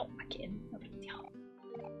just gonna walk in. No big deal.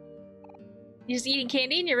 You just eating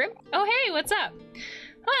candy in your room? Oh, hey, what's up?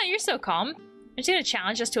 Huh, you're so calm. Aren't you gonna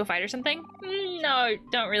challenge us to a fight or something? No,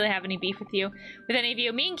 don't really have any beef with you. With any of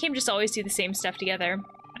you, me and Kim just always do the same stuff together.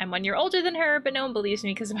 I'm 1 year older than her, but no one believes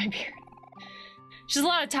me because of my beard. She's a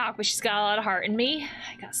lot of talk, but she's got a lot of heart in me.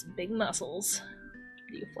 I got some big muscles.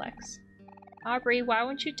 Do you flex? Aubrey, why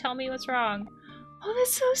won't you tell me what's wrong? Oh,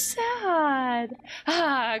 that's so sad.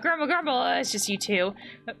 Ah, grumble, grumble. It's just you two.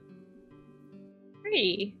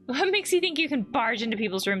 Pretty. What makes you think you can barge into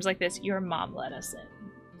people's rooms like this? Your mom let us in.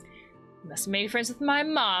 You must have made friends with my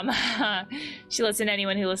mom. She lets in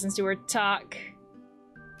anyone who listens to her talk.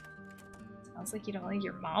 Sounds like you don't like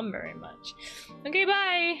your mom very much. Okay,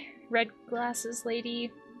 bye. Red glasses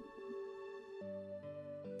lady.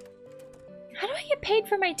 How do I get paid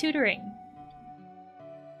for my tutoring?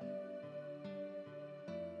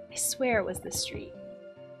 I swear it was this street.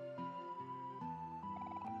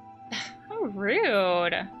 How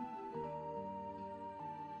rude.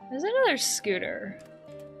 There's another scooter.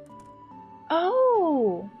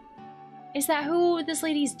 Oh! Is that who this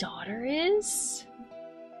lady's daughter is?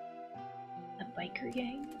 The biker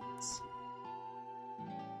gangs?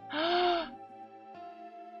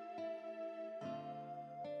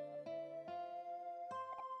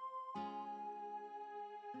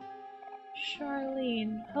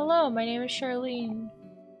 Charlene. Hello, my name is Charlene.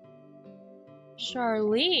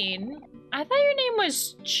 Charlene? I thought your name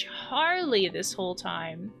was Charlie this whole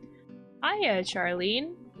time. Hiya,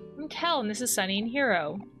 Charlene. I'm Kel, and this is Sunny and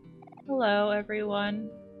Hero. Hello, everyone.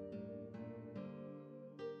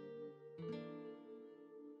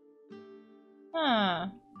 Huh.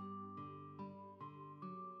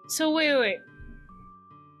 So wait.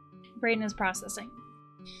 Brain is processing.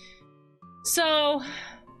 So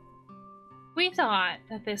we thought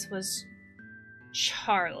that this was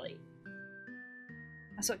Charlie.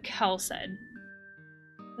 That's what Kel said.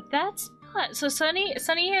 But that's not. So Sunny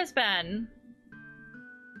has been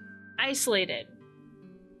isolated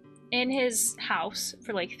in his house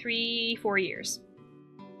for like 3-4 years.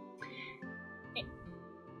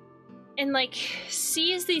 And like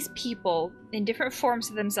sees these people in different forms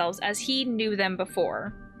of themselves as he knew them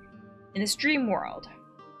before in this dream world.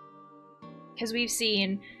 Because we've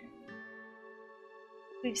seen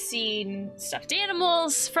stuffed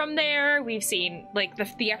animals from there, we've seen like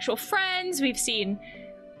the actual friends, we've seen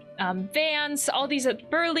Vance, all these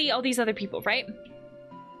Burley, all these other people, right?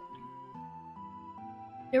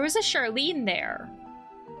 There was a Charlene there.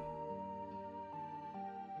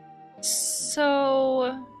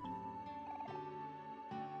 So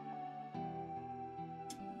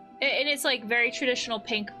and it's like very traditional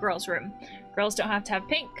pink girls' room. Girls don't have to have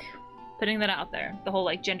pink. Putting that out there. The whole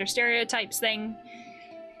like gender stereotypes thing.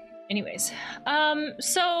 Anyways.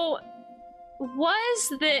 So was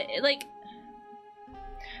the like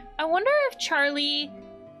I wonder if Charlie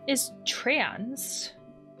is trans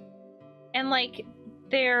and like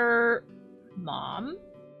their mom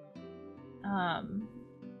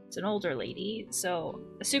it's an older lady, so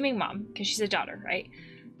assuming mom, because she's a daughter, right?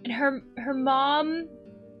 And her mom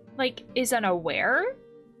like is unaware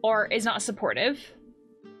or is not supportive.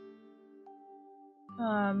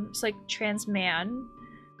 It's like trans man,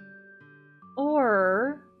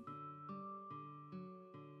 or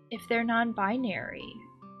if they're non-binary.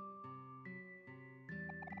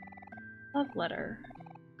 Love letter.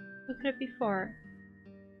 Who could it be for?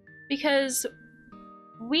 Because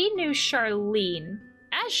we knew Charlene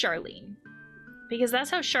as Charlene, because that's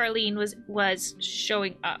how Charlene was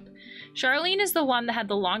showing up. Charlene is the one that had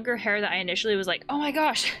the longer hair that I initially was like, oh my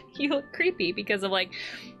gosh, you look creepy, because of like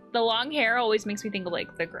the long hair always makes me think of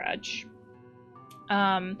like The Grudge.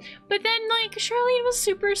 But then like Charlene was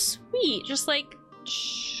super sweet, just like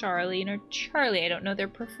Charlene or Charlie. I don't know their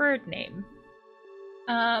preferred name.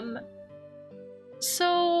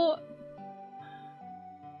 So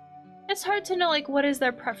it's hard to know like what is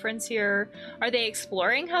their preference here. Are they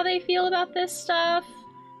exploring how they feel about this stuff?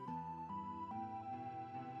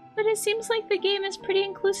 But it seems like the game is pretty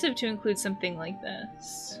inclusive to include something like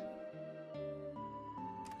this.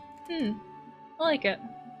 I like it.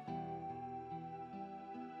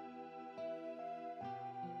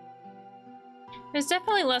 There's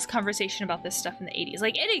definitely less conversation about this stuff in the 80s.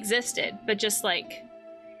 Like, it existed, but just like...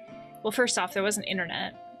 Well, first off, there wasn't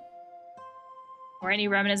internet. Or any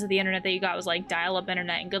remnants of the internet that you got was like dial-up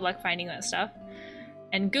internet, and good luck finding that stuff.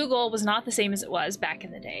 And Google was not the same as it was back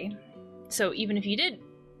in the day. So even if you did...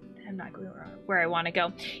 I'm not going where I want to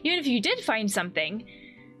go. Even if you did find something...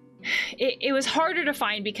 It was harder to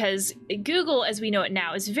find because Google, as we know it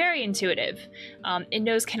now, is very intuitive. It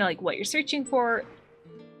knows kind of like what you're searching for.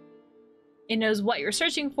 It knows what you're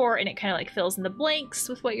searching for, and it kind of like fills in the blanks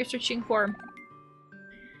with what you're searching for.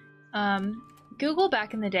 Google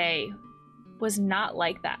back in the day was not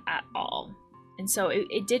like that at all. And so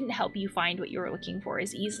it didn't help you find what you were looking for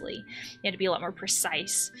as easily. You had to be a lot more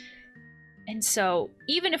precise. And so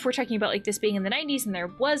even if we're talking about like this being in the 90s and there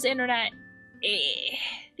was internet,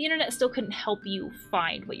 the internet still couldn't help you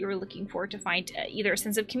find what you were looking for, to find either a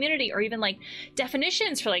sense of community or even like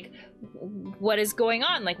definitions for like what is going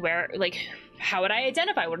on, like where, like how would I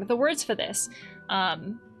identify, what are the words for this,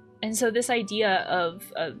 and so this idea of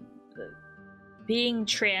being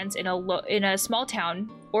trans in a small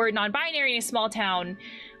town, or non-binary in a small town,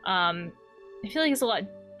 I feel like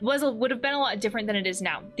would have been a lot different than it is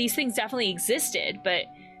now. These things definitely existed, but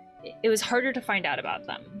it was harder to find out about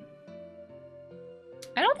them.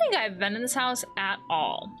 I don't think I've been in this house at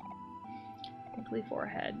all. Pimply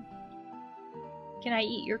forehead. Can I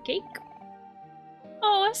eat your cake?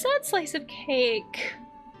 Oh, a sad slice of cake.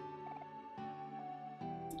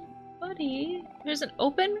 Buddy, there's an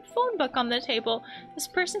open phone book on the table. This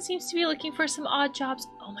person seems to be looking for some odd jobs.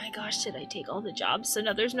 Oh my gosh, did I take all the jobs? So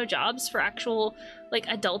now there's no jobs for actual, like,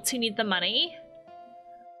 adults who need the money?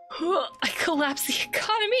 I collapsed the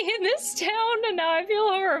economy in this town and now I feel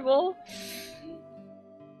horrible.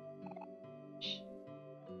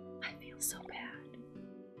 So bad.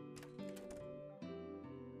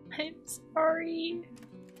 I'm sorry.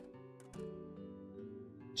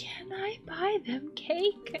 Can I buy them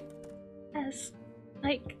cake as,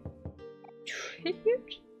 like,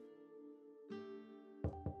 tribute?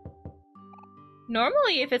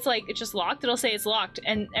 Normally, if it's like, it's just locked, it'll say it's locked.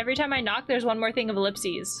 And every time I knock, there's one more thing of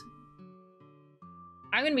ellipses.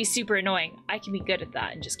 I'm gonna be super annoying. I can be good at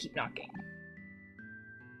that and just keep knocking.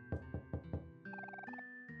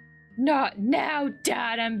 Not now,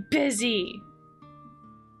 Dad, I'm busy.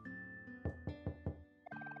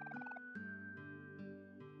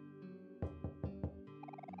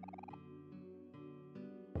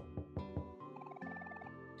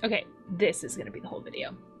 Okay, this is gonna be the whole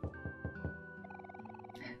video.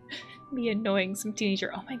 Me annoying some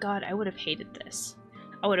teenager. Oh my god, I would have hated this.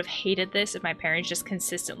 I would have hated this if my parents just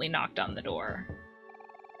consistently knocked on the door.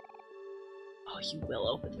 Oh, you will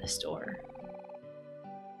open this door.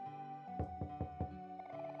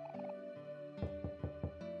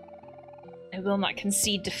 I will not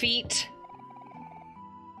concede defeat.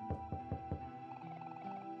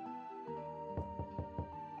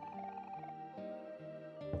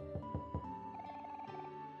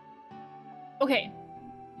 Okay,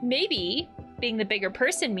 maybe being the bigger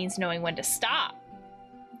person means knowing when to stop.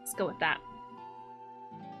 Let's go with that.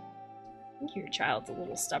 I think your child's a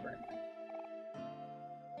little stubborn.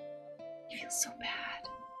 I feel so bad.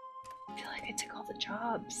 I feel like I took all the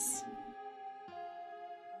jobs.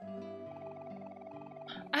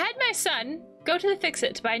 I had my son go to the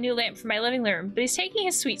Fix-It to buy a new lamp for my living room, but he's taking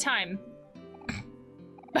his sweet time.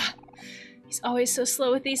 Bah. He's always so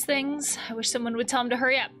slow with these things. I wish someone would tell him to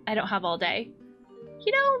hurry up. I don't have all day.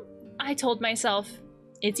 You know, I told myself,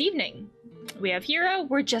 it's evening. We have Hero,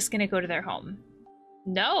 we're just gonna go to their home.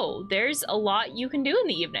 No, there's a lot you can do in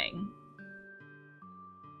the evening.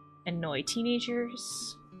 Annoy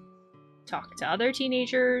teenagers. Talk to other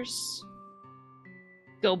teenagers.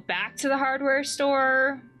 Go back to the hardware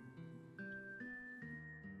store.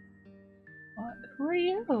 What? Who are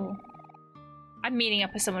you? I'm meeting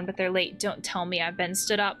up with someone, but they're late. Don't tell me I've been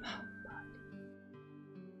stood up.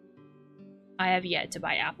 I have yet to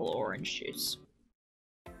buy apple or orange juice.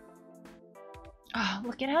 Oh,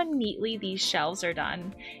 look at how neatly these shelves are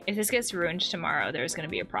done. If this gets ruined tomorrow, there's going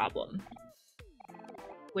to be a problem.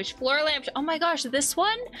 Which floor lamp? Oh my gosh, this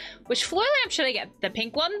one? Which floor lamp should I get? The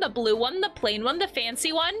pink one, the blue one, the plain one, the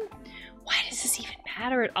fancy one? Why does this even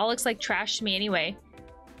matter? It all looks like trash to me anyway.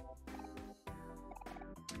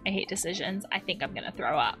 I hate decisions. I think I'm gonna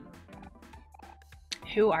throw up.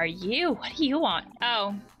 Who are you? What do you want?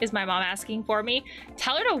 Oh, is my mom asking for me?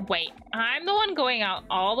 Tell her to wait. I'm the one going out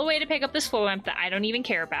all the way to pick up this floor lamp that I don't even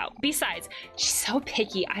care about. Besides, she's so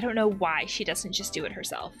picky. I don't know why she doesn't just do it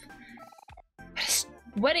herself.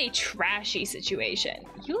 What a trashy situation.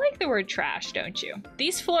 You like the word trash, don't you?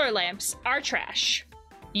 These floor lamps are trash.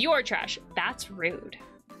 You're trash. That's rude.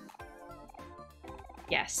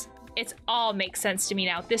 Yes, it's all makes sense to me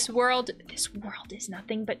now. This world is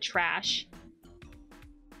nothing but trash.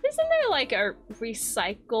 Isn't there like a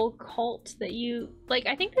recycle cult that you like?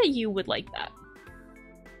 I think that you would like that.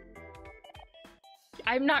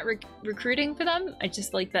 I'm not recruiting for them. I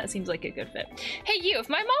just like that seems like a good fit. Hey you, if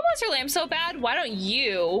my mom wants her lamp so bad, why don't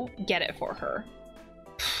you get it for her?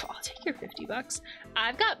 I'll take your 50 bucks.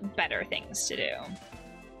 I've got better things to do.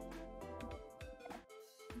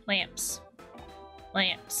 Lamps.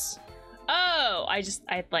 Lamps. Oh, I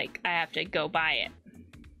have to go buy it.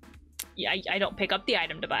 Yeah, I don't pick up the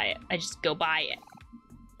item to buy it. I just go buy it.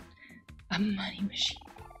 A money machine.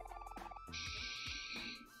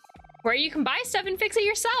 Where you can buy stuff and fix it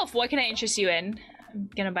yourself. What can I interest you in? I'm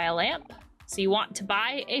gonna buy a lamp. So you want to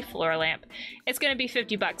buy a floor lamp. It's gonna be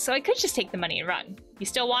 50 bucks, so I could just take the money and run. You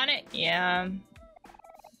still want it? Yeah.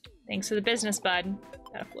 Thanks for the business, bud.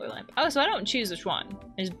 Got a floor lamp. Oh, so I don't choose which one.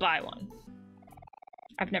 I just buy one.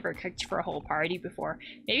 I've never cooked for a whole party before.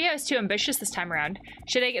 Maybe I was too ambitious this time around.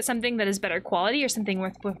 Should I get something that is better quality or something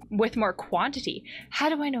with more quantity? How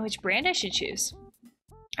do I know which brand I should choose?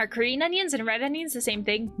 Are green onions and red onions the same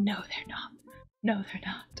thing? No, they're not. No, they're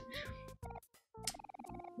not.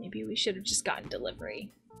 Maybe we should have just gotten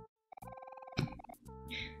delivery.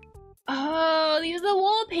 Oh, these are the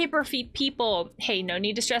wallpaper people. Hey, no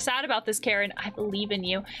need to stress out about this, Karen. I believe in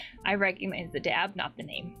you. I recognize the dab, not the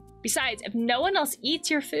name. Besides, if no one else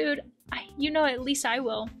eats your food, you know at least I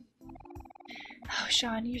will. Oh,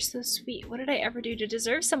 Sean, you're so sweet. What did I ever do to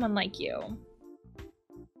deserve someone like you?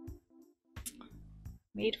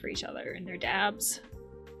 Made for each other and their dabs.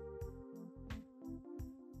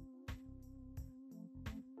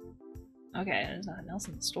 Okay, there's nothing else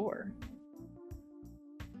in the store.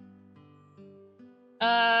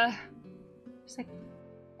 Just like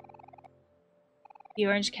the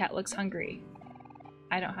orange cat looks hungry.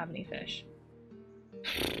 I don't have any fish.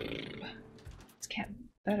 This cat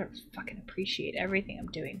better fucking appreciate everything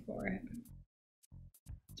I'm doing for it.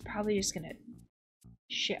 It's probably just gonna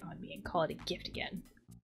shit on me and call it a gift again.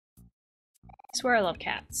 I swear I love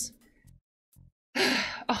cats. Oh,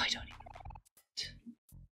 I don't even.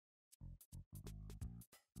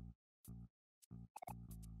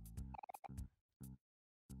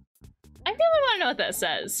 know what that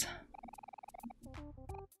says.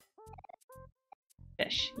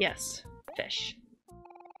 Fish. Yes. Fish.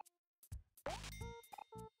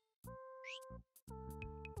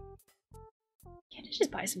 Can't I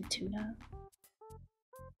just buy some tuna?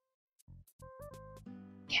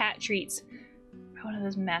 Cat treats. One of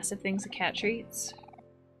those massive things of cat treats.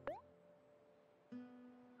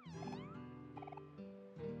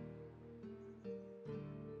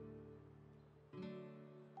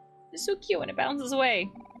 It's so cute when it bounces away.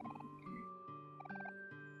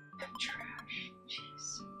 Trash.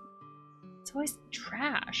 Jeez. It's always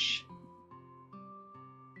trash.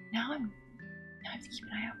 Now I have to keep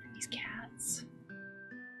an eye out for these cats.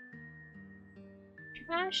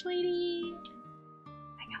 Trash lady.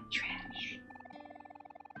 I got trash.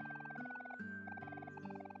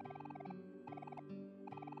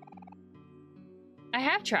 I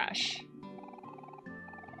have trash.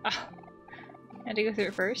 Oh. I had to go through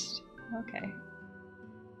it first? Okay.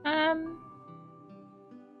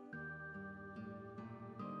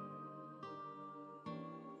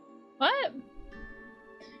 What?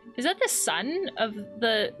 Is that the son of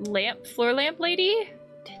the floor lamp lady?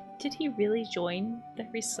 Did he really join the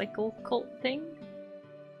recycle cult thing?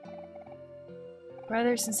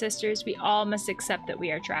 Brothers and sisters, we all must accept that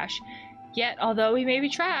we are trash. Yet, although we may be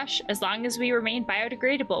trash, as long as we remain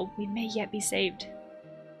biodegradable, we may yet be saved.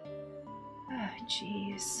 Oh,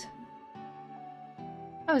 jeez.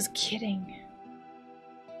 I was kidding.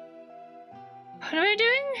 What am I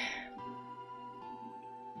doing?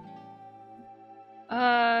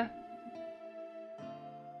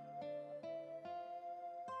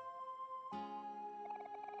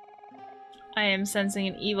 I am sensing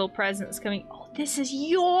an evil presence coming. Oh, this is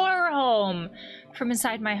your home! From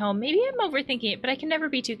inside my home. Maybe I'm overthinking it, but I can never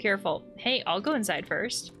be too careful. Hey, I'll go inside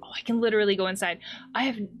first. Oh, I can literally go inside. I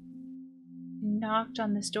have knocked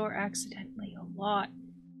on this door accidentally a lot.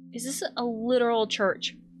 Is this a literal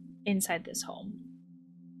church inside this home?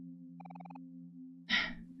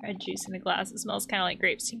 Red juice in a glass. It smells kind of like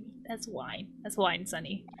grapes. That's wine. That's wine,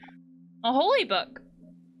 Sonny. A holy book.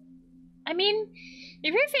 I mean,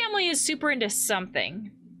 if your family is super into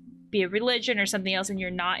something, be it religion or something else, and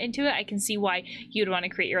you're not into it, I can see why you'd want to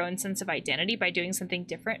create your own sense of identity by doing something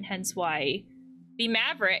different. Hence why the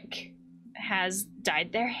Maverick has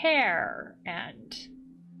dyed their hair and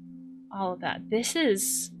all of that.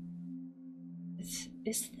 Is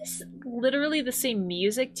this literally the same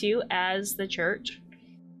music too as the church?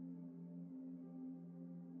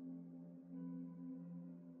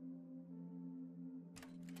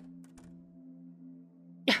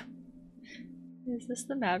 Is this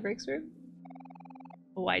the Maverick's room?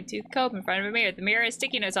 A wide tooth comb in front of a mirror. The mirror has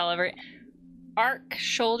sticky notes all over it. Arc,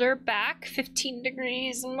 shoulder, back, 15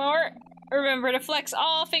 degrees and more. Remember to flex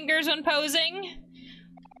all fingers when posing.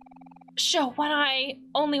 Show one eye,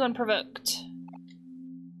 only when provoked.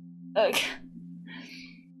 Ugh.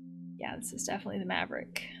 Yeah, this is definitely the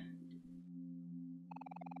Maverick.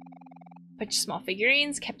 Bunch of small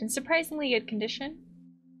figurines kept in surprisingly good condition.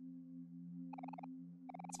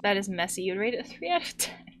 This bed is messy. You'd rate it a 3 out of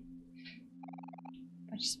 10.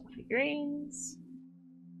 Bunch of small figurines.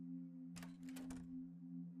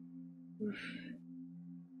 Oof.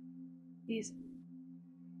 These.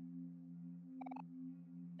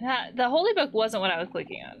 The holy book wasn't what I was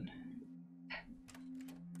clicking on.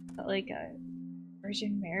 But like a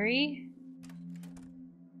Virgin Mary?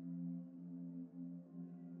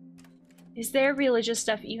 Is there religious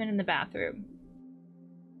stuff even in the bathroom?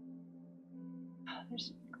 Oh,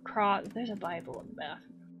 there's a Bible in the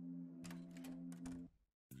bathroom.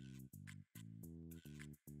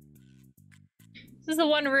 This is the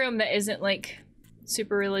one room that isn't like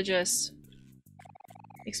super religious.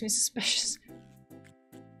 Makes me suspicious.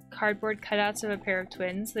 Cardboard cutouts of a pair of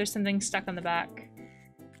twins. There's something stuck on the back.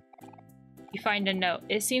 You find a note.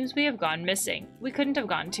 It seems we have gone missing. We couldn't have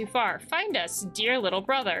gone too far. Find us, dear little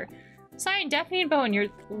brother. Signed, Daphne and Bowen, your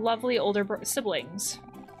lovely older siblings.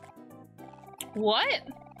 What?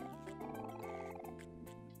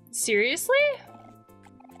 Seriously?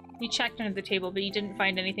 You checked under the table, but you didn't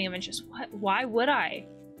find anything of interest. What? Why would I?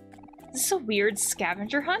 Is this a weird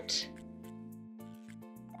scavenger hunt?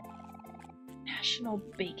 National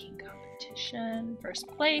baking competition. First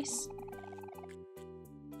place.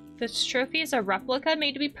 This trophy is a replica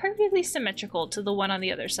made to be perfectly symmetrical to the one on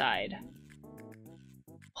the other side.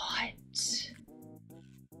 What?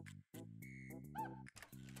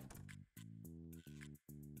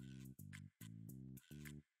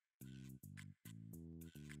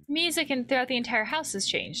 Music and throughout the entire house has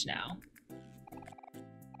changed now.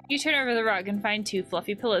 You turn over the rug and find 2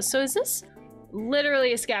 fluffy pillows. So is this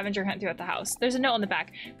literally a scavenger hunt throughout the house. There's a note on the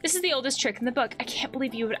back. This is the oldest trick in the book. I can't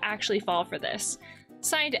believe you would actually fall for this.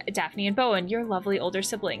 Signed, Daphne and Bowen, your lovely older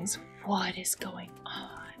siblings. What is going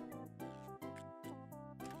on?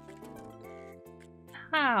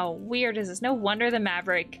 How weird is this? No wonder the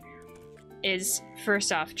Maverick is,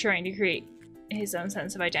 first off, trying to create his own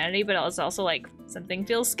sense of identity, but it's also like, something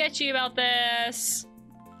feels sketchy about this.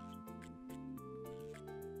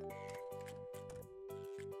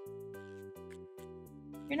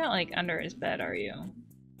 You're not like under his bed, are you?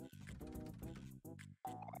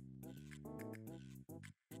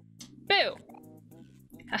 Boo!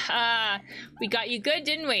 Haha, we got you good,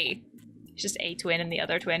 didn't we? It's just a twin and the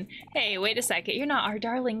other twin. Hey, wait a second, you're not our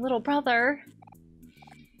darling little brother.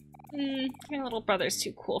 Your little brother's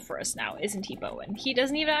too cool for us now, isn't he, Bowen? He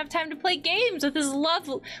doesn't even have time to play games with his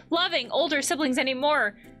loving older siblings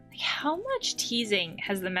anymore. Like, how much teasing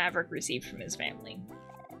has the Maverick received from his family?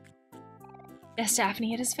 Yes,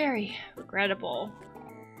 Daphne, it is very regrettable.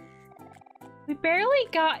 We barely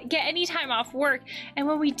get any time off work, and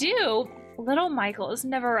when we do, little Michael is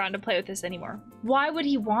never around to play with us anymore. Why would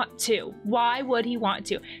he want to? Why would he want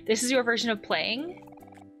to? This is your version of playing?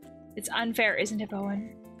 It's unfair, isn't it,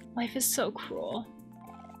 Bowen? Life is so cruel.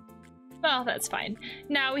 Well, that's fine.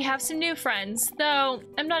 Now we have some new friends, though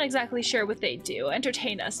I'm not exactly sure what they do.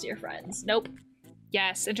 Entertain us, dear friends. Nope.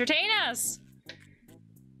 Yes, entertain us!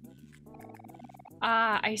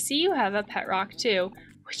 Ah, I see you have a pet rock too.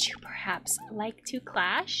 Would you perhaps like to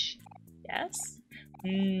clash? Yes?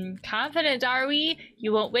 Confident, are we?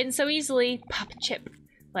 You won't win so easily. Pop Chip,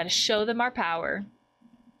 let us show them our power.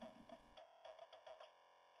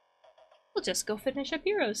 We'll just go finish up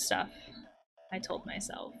Hero's stuff, I told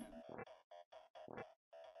myself.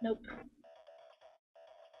 Nope.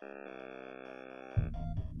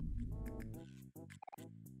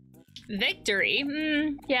 Victory?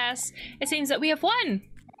 Yes. It seems that we have won.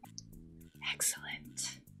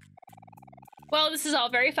 Excellent. Well, this is all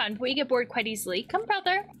very fun, but we get bored quite easily. Come,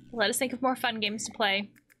 brother. Let us think of more fun games to play.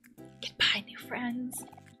 Goodbye, new friends.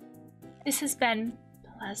 This has been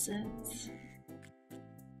pleasant.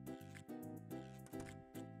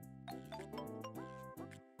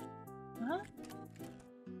 Huh?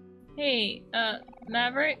 Hey,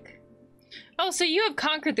 Maverick? Oh, so you have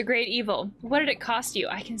conquered the great evil. What did it cost you?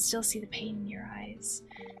 I can still see the pain in your eyes.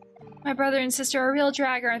 My brother and sister are a real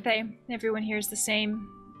drag, aren't they? Everyone here is the same.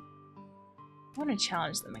 I want to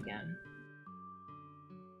challenge them again.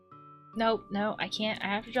 Nope, no, I can't. I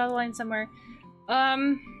have to draw the line somewhere.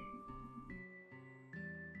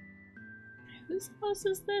 Whose house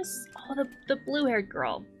is this? Oh, the blue-haired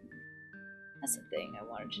girl. That's the thing I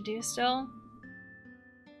wanted to do still.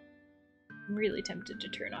 I'm really tempted to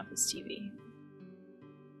turn off his TV.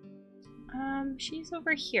 She's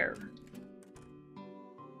over here.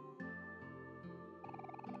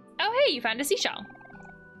 Oh, hey, you found a seashell.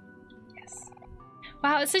 Yes.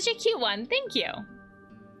 Wow, it's such a cute one. Thank you.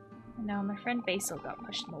 No, my friend Basil got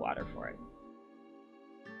pushed in the water for it.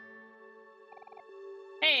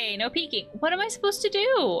 Hey, no peeking. What am I supposed to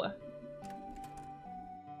do?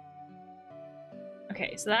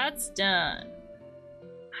 Okay, so that's done.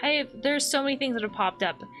 There's so many things that have popped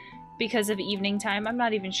up because of evening time. I'm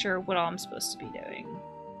not even sure what all I'm supposed to be doing.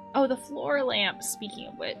 Oh, the floor lamp, speaking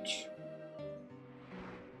of which.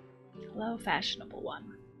 Hello, fashionable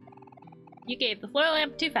one. You gave the floor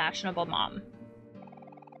lamp to fashionable mom.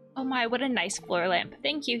 Oh my, what a nice floor lamp.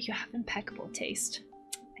 Thank you, you have impeccable taste.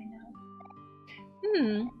 I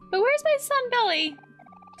know. But where's my son, Billy?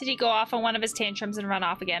 Did he go off on one of his tantrums and run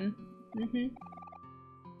off again?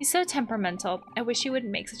 He's so temperamental. I wish he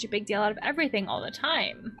wouldn't make such a big deal out of everything all the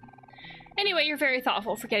time. Anyway, you're very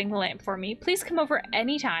thoughtful for getting the lamp for me. Please come over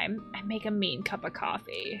anytime and make a mean cup of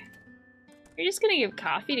coffee. You're just gonna give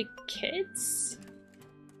coffee to kids?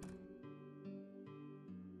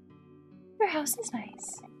 Your house is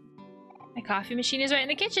nice. My coffee machine is right in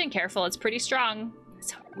the kitchen. Careful, it's pretty strong.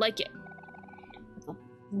 That's how I like it.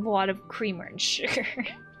 With a lot of creamer and sugar.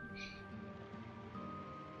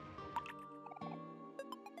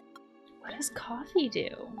 What does coffee do?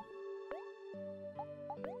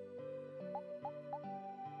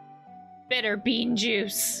 Bitter bean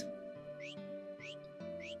juice.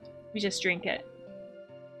 We just drink it.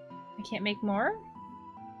 I can't make more?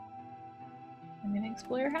 I'm gonna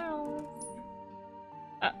explore your house.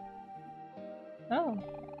 Oh.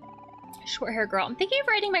 Short hair girl. I'm thinking of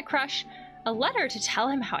writing my crush a letter to tell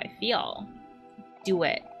him how I feel. Do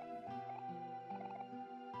it.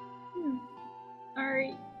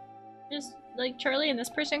 Alright. Just like Charlie and this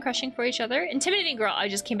person crushing for each other. Intimidating girl. I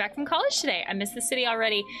just came back from college today. I miss the city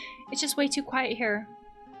already. It's just way too quiet here.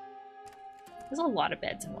 There's a lot of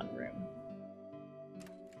beds in one room.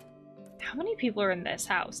 How many people are in this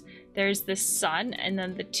house? There's the son and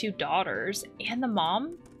then the 2 daughters and the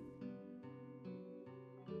mom.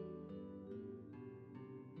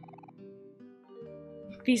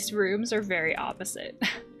 These rooms are very opposite.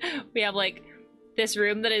 We have like this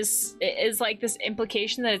room that is like this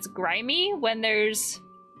implication that it's grimy when there's...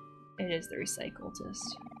 It is the recyclist.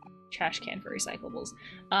 Trash can for recyclables.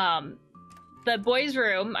 The boys'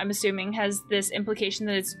 room, I'm assuming, has this implication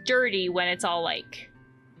that it's dirty when it's all like...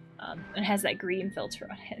 it has that green filter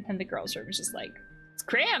on it. And the girls' room is just like... It's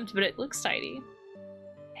cramped, but it looks tidy.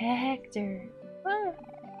 Hector. What?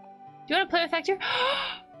 Do you want to play with Hector?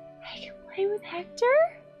 I can play with Hector?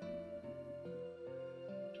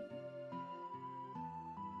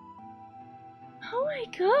 Oh my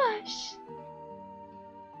gosh.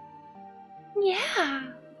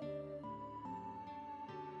 Yeah.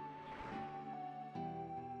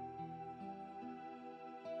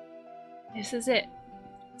 This is it.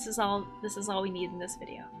 This is all we need in this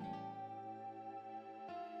video.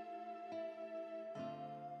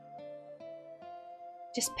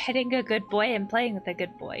 Just petting a good boy and playing with a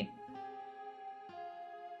good boy.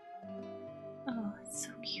 Oh, it's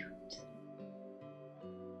so cute.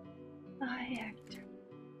 Hi, Hector.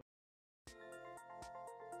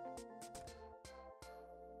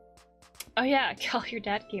 Oh yeah, Cal, your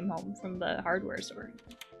dad came home from the hardware store.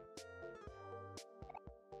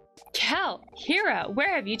 Cal, Hira,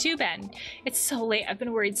 where have you two been? It's so late, I've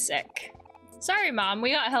been worried sick. Sorry, Mom,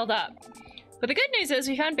 we got held up. But the good news is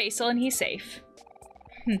we found Basil and he's safe.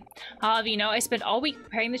 I'll have you know, I spent all week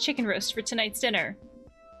preparing the chicken roast for tonight's dinner.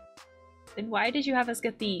 Then why did you have us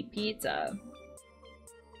get the pizza?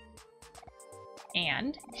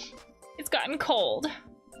 And it's gotten cold.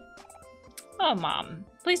 Oh, Mom,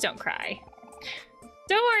 please don't cry.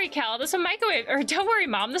 Don't worry, Cal, this is what microwave, or don't worry,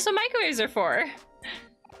 Mom, this is what microwaves are for.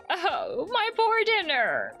 Oh, my poor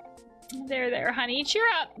dinner. There, honey, cheer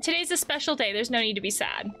up. Today's a special day, there's no need to be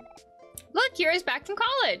sad. Look, Kira's back from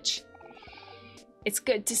college. It's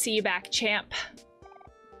good to see you back, champ.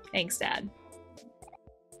 Thanks, Dad.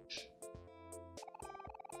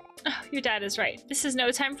 Oh, your dad is right. This is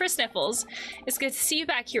no time for sniffles. It's good to see you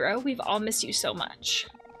back, Hero. We've all missed you so much.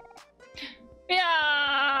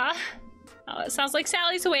 Yeah. Oh, it sounds like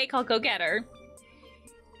Sally's awake. I'll go get her.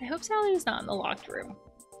 I hope Sally is not in the locked room.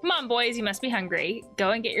 Come on, boys. You must be hungry.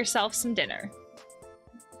 Go and get yourself some dinner.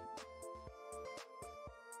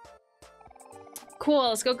 Cool.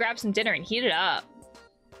 Let's go grab some dinner and heat it up.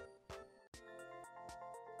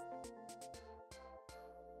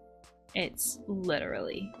 It's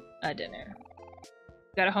literally a dinner.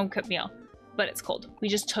 Got a home-cooked meal, but it's cold. We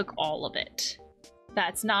just took all of it.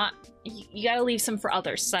 That's not... You gotta leave some for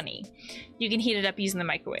others, Sunny. You can heat it up using the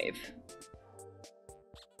microwave.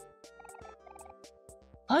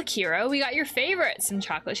 Look, Hero, we got your favorites. Some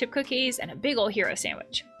chocolate chip cookies and a big ol' Hero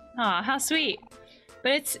sandwich. Aw, how sweet.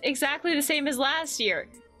 But it's exactly the same as last year.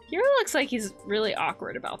 Hero looks like he's really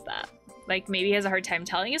awkward about that. Like, maybe he has a hard time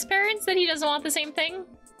telling his parents that he doesn't want the same thing?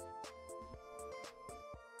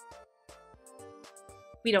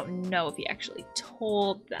 We don't know if he actually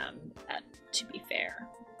told them that, to be fair.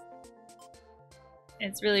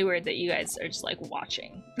 It's really weird that you guys are just like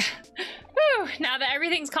watching. Whew, now that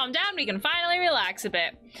everything's calmed down, we can finally relax a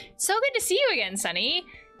bit. So good to see you again, Sunny.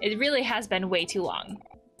 It really has been way too long.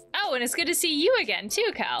 Oh, and it's good to see you again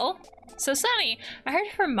too, Cal. So Sunny, I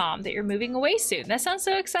heard from Mom that you're moving away soon. That sounds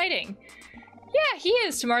so exciting. Yeah, he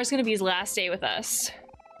is. Tomorrow's gonna be his last day with us.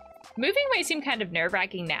 Moving might seem kind of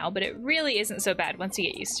nerve-wracking now, but it really isn't so bad once you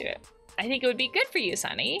get used to it. I think it would be good for you,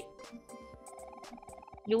 Sunny.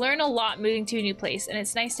 You learn a lot moving to a new place, and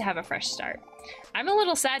it's nice to have a fresh start. I'm a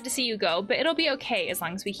little sad to see you go, but it'll be okay as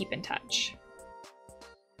long as we keep in touch.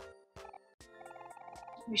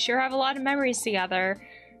 We sure have a lot of memories together.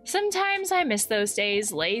 Sometimes I miss those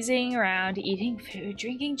days, lazing around, eating food,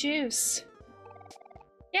 drinking juice.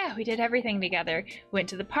 Yeah, we did everything together. Went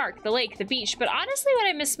to the park, the lake, the beach, but honestly what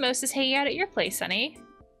I miss most is hanging out at your place, Sunny.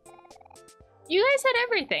 You guys had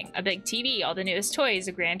everything. A big TV, all the newest toys,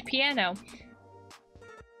 a grand piano.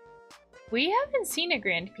 We haven't seen a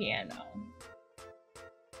grand piano.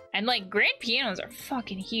 And like, grand pianos are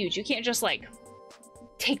fucking huge. You can't just like,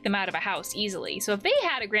 take them out of a house easily. So if they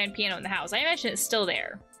had a grand piano in the house, I imagine it's still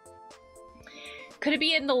there. Could it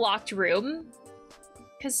be in the locked room?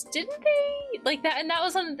 Because didn't they like that? And that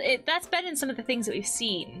was on it, that's been in some of the things that we've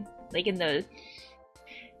seen, like in the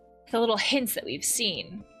little hints that we've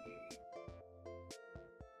seen.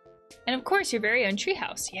 And of course, your very own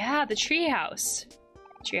treehouse. Yeah, the treehouse.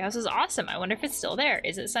 Treehouse is awesome. I wonder if it's still there.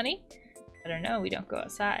 Is it, Sunny? I don't know. We don't go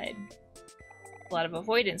outside. A lot of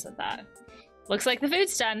avoidance of that. Looks like the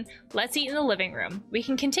food's done. Let's eat in the living room. We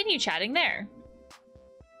can continue chatting there.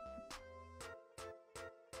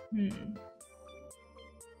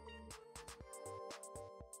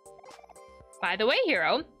 By the way,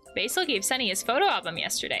 Hero, Basil gave Sunny his photo album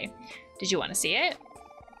yesterday. Did you want to see it?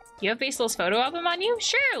 You have Basil's photo album on you?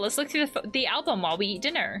 Sure, let's look through the album while we eat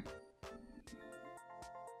dinner.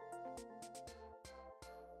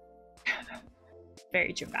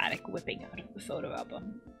 Very dramatic whipping out of the photo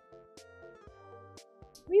album.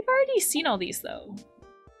 We've already seen all these, though.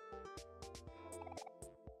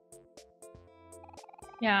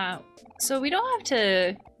 Yeah, so we don't have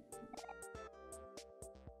to...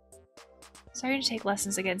 Starting to take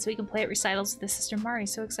lessons again so we can play at recitals with his sister Mari.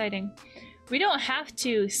 So exciting. We don't have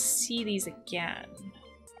to see these again.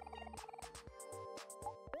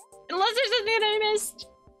 Unless there's something that I missed.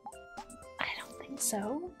 I don't think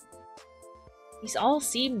so. These all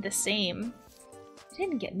seem the same. We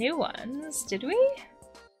didn't get new ones, did we?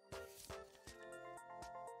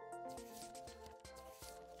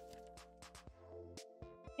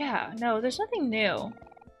 Yeah, no, there's nothing new.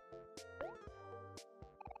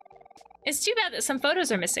 It's too bad that some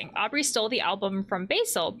photos are missing. Aubrey stole the album from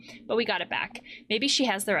Basil, but we got it back. Maybe she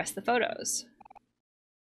has the rest of the photos.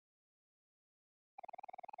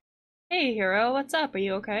 Hey, Hero, what's up? Are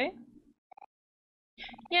you okay?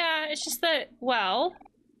 Yeah, it's just that, well,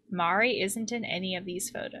 Mari isn't in any of these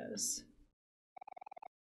photos.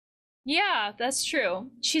 Yeah, that's true.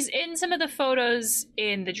 She's in some of the photos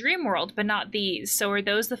in the dream world, but not these. So are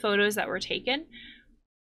those the photos that were taken?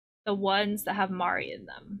 The ones that have Mari in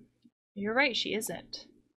them. You're right, she isn't.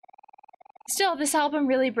 Still, this album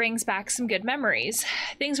really brings back some good memories.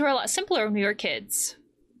 Things were a lot simpler when we were kids.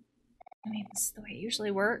 I mean, this is the way it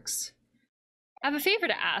usually works. I have a favor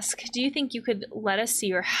to ask. Do you think you could let us see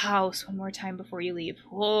your house one more time before you leave?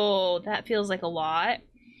 Whoa, that feels like a lot.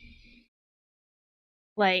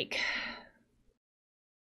 Like,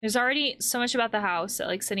 there's already so much about the house that,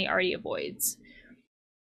 like, Sunny already avoids.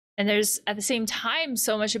 And there's, at the same time,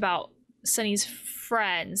 so much about Sunny's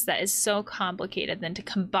friends that is so complicated. Then to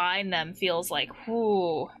combine them feels like,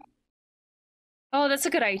 whoo. Oh, that's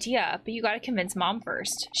a good idea, but you gotta convince Mom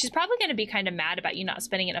first. She's probably gonna be kind of mad about you not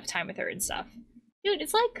spending enough time with her and stuff. Dude,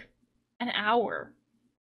 it's like an hour,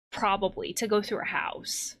 probably, to go through her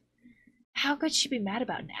house. How could she be mad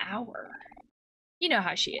about an hour? You know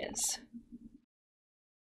how she is.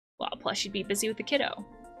 Well, plus she'd be busy with the kiddo.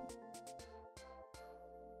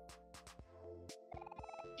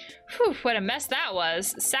 Whew, what a mess that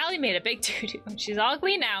was. Sally made a big doo-doo. She's all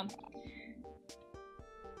clean now.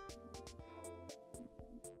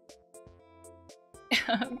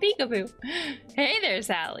 Peekaboo. Hey there,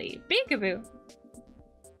 Sally. Peekaboo.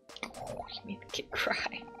 Oh, you made the kid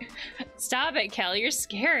cry. Stop it, Kelly. You're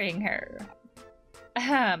scaring her.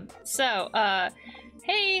 Hey,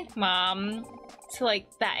 Mom. So, like,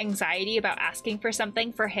 that anxiety about asking for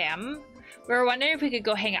something for him. We were wondering if we could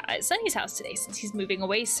go hang out at Sunny's house today since he's moving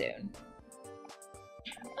away soon.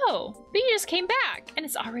 Oh, but you just came back and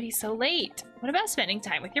it's already so late. What about spending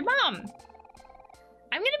time with your mom?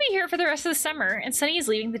 I'm gonna be here for the rest of the summer and Sunny is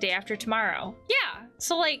leaving the day after tomorrow. Yeah,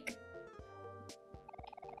 so like,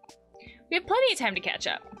 we have plenty of time to catch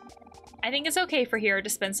up. I think it's okay for Hero to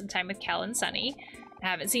spend some time with Kel and Sunny. I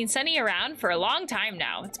haven't seen Sunny around for a long time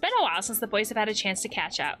now. It's been a while since the boys have had a chance to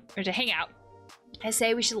catch up, or to hang out. I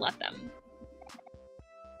say we should let them.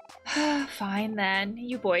 Fine then,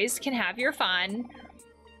 you boys can have your fun.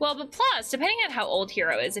 Well, but plus, depending on how old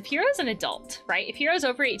Hero is, if Hero's an adult, right? If Hero's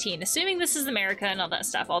over 18, assuming this is America and all that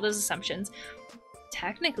stuff, all those assumptions,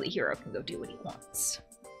 technically Hero can go do what he wants.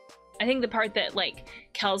 I think the part that, like,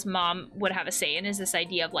 Kel's mom would have a say in is this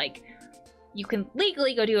idea of, like, you can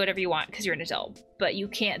legally go do whatever you want because you're an adult, but you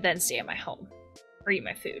can't then stay at my home or eat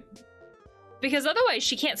my food. Because otherwise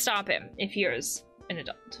she can't stop him if Hero's an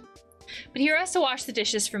adult. But Hero has to wash the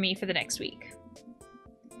dishes for me for the next week.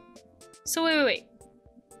 So wait.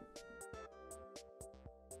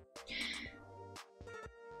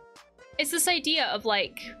 It's this idea of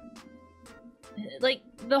like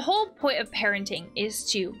the whole point of parenting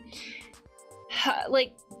is to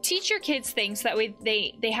like teach your kids things so that way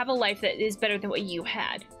they have a life that is better than what you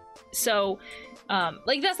had. So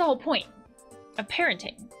like that's the whole point of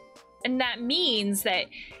parenting. And that means that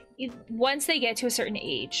once they get to a certain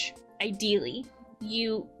age, ideally,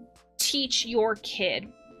 you teach your kid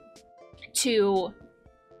to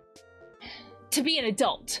be an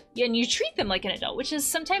adult, and you treat them like an adult, which is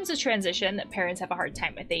sometimes a transition that parents have a hard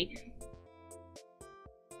time with. I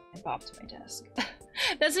bopped my desk.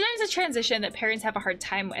 That's sometimes a transition that parents have a hard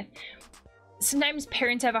time with. Sometimes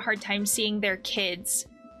parents have a hard time seeing their kids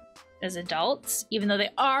as adults, even though they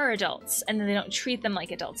are adults, and then they don't treat them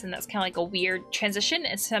like adults, and that's kind of like a weird transition.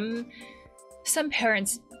 And some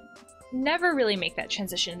parents never really make that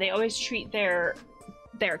transition. They always treat their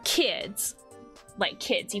kids like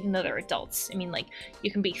kids, even though they're adults. I mean, like,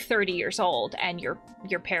 you can be 30 years old and your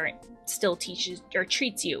parent still teaches or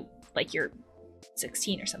treats you like you're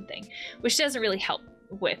 16 or something, which doesn't really help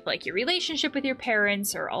with like your relationship with your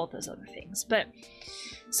parents or all of those other things. But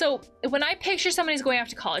so when I picture someone who's going off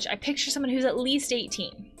to college, I picture someone who's at least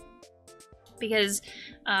 18, because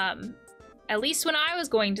at least when I was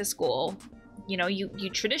going to school, you know, you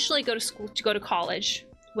traditionally go to college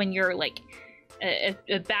when you're like a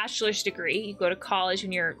bachelor's degree. You go to college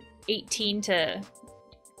when you're 18 to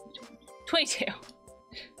 22.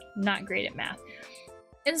 Not great at math.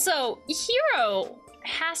 And so Hiro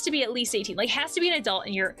has to be at least 18, like has to be an adult,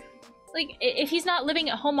 and you're like, if he's not living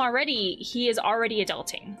at home already, he is already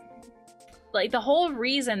adulting. Like, the whole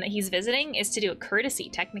reason that he's visiting is to do a courtesy,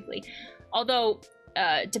 technically. Although,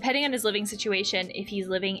 depending on his living situation, if he's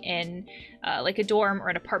living in like a dorm or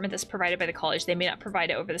an apartment that's provided by the college, they may not provide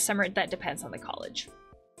it over the summer. That depends on the college.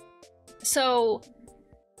 So,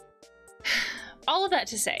 all of that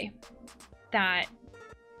to say that,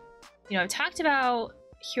 you know, I've talked about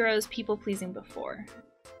Hiro's people-pleasing before.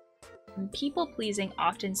 And people-pleasing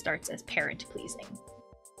often starts as parent-pleasing.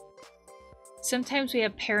 Sometimes we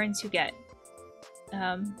have parents who get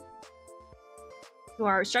who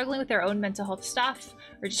are struggling with their own mental health stuff,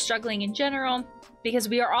 or just struggling in general, because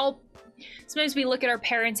we are all, sometimes we look at our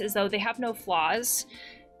parents as though they have no flaws,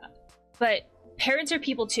 but parents are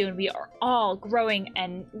people too, and we are all growing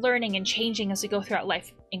and learning and changing as we go throughout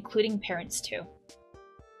life, including parents too.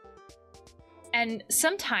 And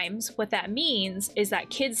sometimes what that means is that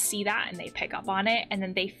kids see that and they pick up on it, and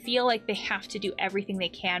then they feel like they have to do everything they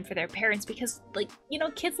can for their parents because, like, you know,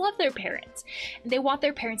 kids love their parents and they want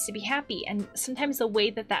their parents to be happy. And sometimes the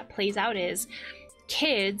way that that plays out is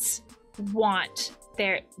kids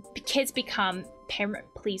become parent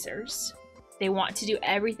pleasers. They want to do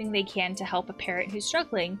everything they can to help a parent who's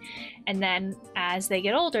struggling. And then as they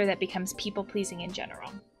get older, that becomes people pleasing in general.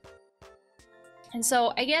 And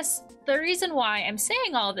so I guess the reason why I'm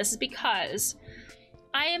saying all of this is because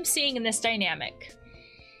I am seeing in this dynamic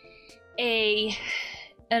an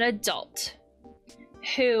adult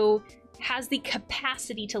who has the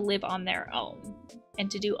capacity to live on their own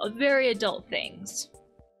and to do very adult things,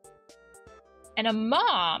 and a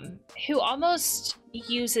mom who almost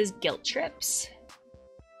uses guilt trips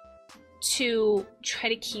to try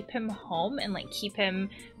to keep him home and like keep him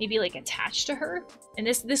maybe like attached to her. And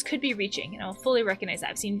this could be reaching, and I'll fully recognize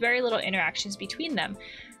that. I've seen very little interactions between them,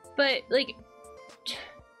 but like,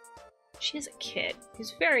 she is a kid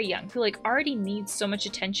who's very young, who like already needs so much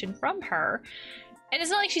attention from her. And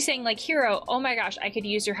it's not like she's saying like, Hiro, oh my gosh, I could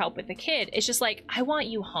use your help with the kid. It's just like, I want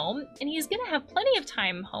you home, and he's gonna have plenty of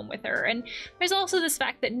time home with her. And there's also this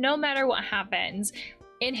fact that no matter what happens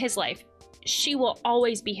in his life, she will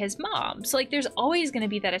always be his mom. So like, there's always gonna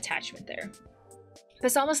be that attachment there. But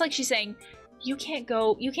it's almost like she's saying, you can't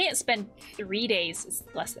spend 3 days, it's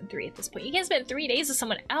less than 3 at this point, you can't spend 3 days with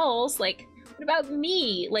someone else, like, what about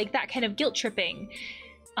me? Like, that kind of guilt tripping.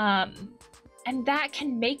 And that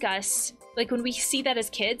can make us, like, when we see that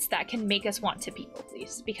as kids, that can make us want to people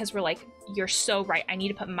please, because we're like, you're so right, I need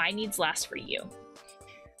to put my needs last for you.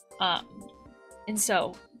 And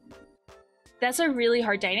so that's a really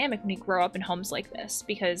hard dynamic when we grow up in homes like this,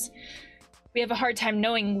 because we have a hard time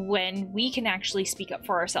knowing when we can actually speak up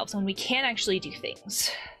for ourselves, when we can actually do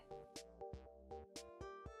things.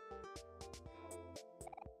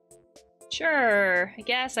 Sure, I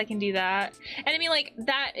guess I can do that. And I mean, like,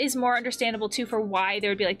 that is more understandable too for why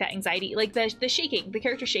there would be like that anxiety, like the shaking, the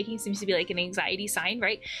character shaking seems to be like an anxiety sign,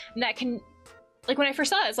 right? And that can, like, when I first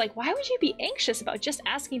saw it, it's like, why would you be anxious about just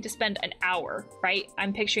asking to spend an hour, right?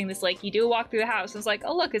 I'm picturing this, like, you do a walk through the house, and it's like,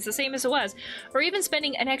 oh look, it's the same as it was. Or even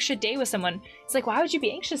spending an extra day with someone. It's like, why would you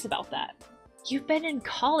be anxious about that? You've been in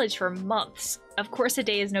college for months. Of course a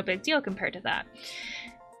day is no big deal compared to that.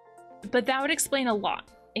 But that would explain a lot.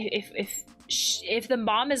 If the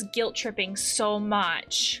mom is guilt tripping so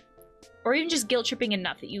much, or even just guilt tripping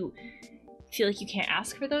enough that you feel like you can't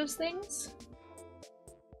ask for those things,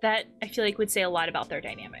 that I feel like would say a lot about their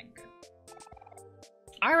dynamic.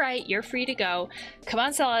 All right, you're free to go. Come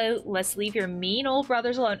on, Sally, let's leave your mean old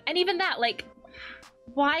brothers alone. And even that, like,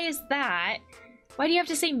 why is that? Why do you have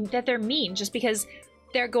to say that they're mean just because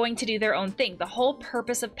they're going to do their own thing? The whole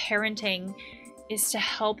purpose of parenting is to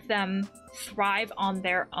help them thrive on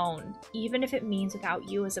their own, even if it means without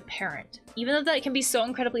you as a parent. Even though that can be so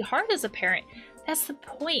incredibly hard as a parent, that's the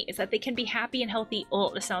point, is that they can be happy and healthy.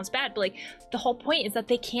 Oh, this sounds bad, but like the whole point is that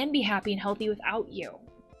they can be happy and healthy without you.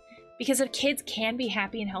 Because if kids can be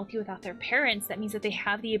happy and healthy without their parents, that means that they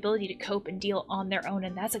have the ability to cope and deal on their own,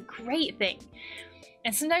 and that's a great thing.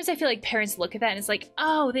 And sometimes I feel like parents look at that and it's like,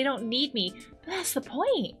 oh, they don't need me. But that's the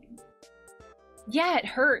point. Yeah, it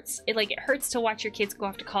hurts. It hurts to watch your kids go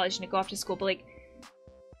off to college and to go off to school, but like,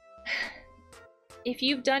 if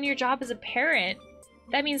you've done your job as a parent,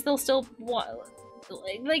 that means they'll still want,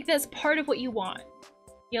 like that's part of what you want.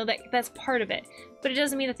 You know, that's part of it. But it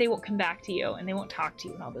doesn't mean that they won't come back to you and they won't talk to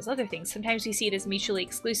you and all those other things. Sometimes we see it as mutually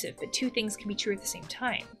exclusive, but two things can be true at the same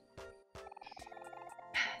time.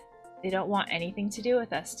 They don't want anything to do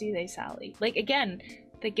with us, do they, Sally? Like, again,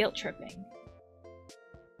 the guilt tripping.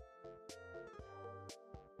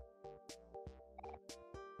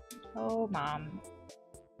 Oh, Mom.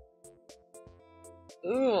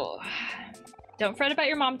 Ooh. Don't fret about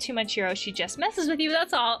your mom too much, Hero. She just messes with you,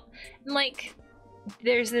 that's all. And, like,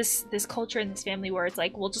 there's this culture in this family where it's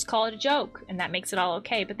like, we'll just call it a joke, and that makes it all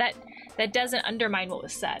okay. But that doesn't undermine what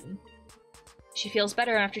was said. She feels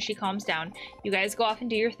better after she calms down. You guys go off and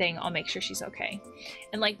do your thing. I'll make sure she's okay.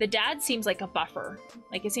 And, like, the dad seems like a buffer.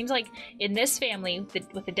 Like, it seems like in this family,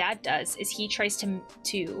 what the dad does is he tries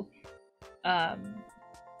to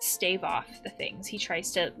stave off the things. He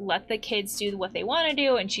tries to let the kids do what they want to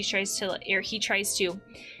do, and he tries to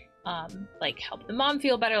like help the mom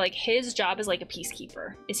feel better. Like, his job is like a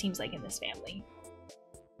peacekeeper, it seems like, in this family.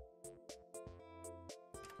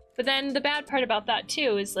 But then the bad part about that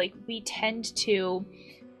too is, like, we tend to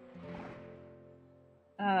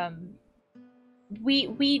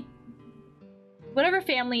whatever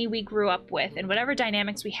family we grew up with and whatever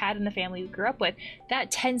dynamics we had in the family we grew up with,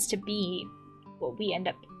 that tends to be what we end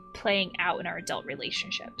up playing out in our adult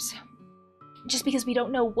relationships. Just because we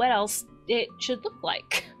don't know what else it should look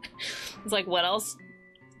like. It's like, what else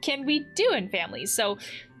can we do in families? So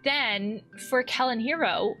then for Kel and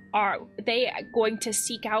Hero, are they going to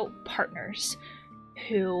seek out partners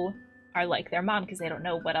who are like their mom because they don't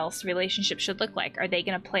know what else relationships should look like? Are they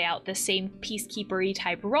going to play out the same peacekeeper-y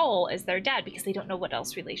type role as their dad because they don't know what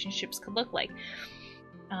else relationships could look like?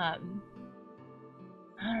 I don't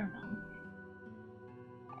know.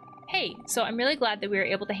 Hey, so I'm really glad that we were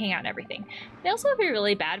able to hang out and everything. They also feel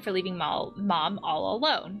really bad for leaving mom all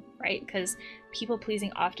alone, right? Because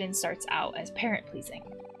people-pleasing often starts out as parent-pleasing.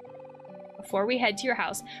 Before we head to your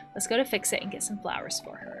house, let's go to Fix It and get some flowers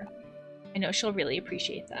for her. I know she'll really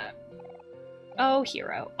appreciate that. Oh,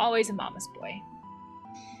 Hero, always a mama's boy.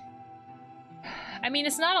 I mean,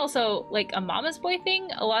 it's not also like a mama's boy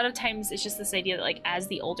thing. A lot of times it's just this idea that, like, as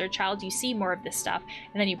the older child, you see more of this stuff,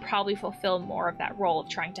 and then you probably fulfill more of that role of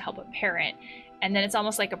trying to help a parent. And then it's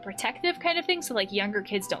almost like a protective kind of thing, so like younger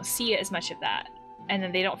kids don't see it as much of that. And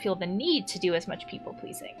then they don't feel the need to do as much people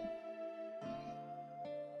pleasing.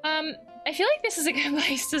 I feel like this is a good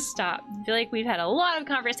place to stop. I feel like we've had a lot of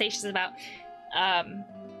conversations about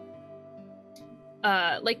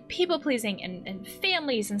like people pleasing and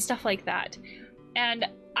families and stuff like that. And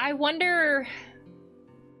I wonder,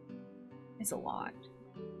 it's a lot.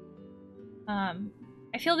 I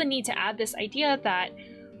feel the need to add this idea that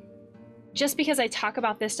just because I talk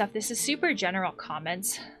about this stuff, this is super general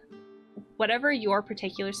comments. Whatever your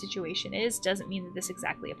particular situation is doesn't mean that this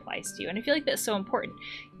exactly applies to you. And I feel like that's so important.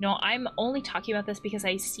 You know, I'm only talking about this because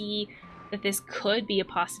I see that this could be a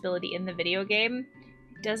possibility in the video game.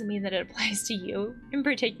 It doesn't mean that it applies to you in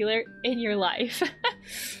particular in your life.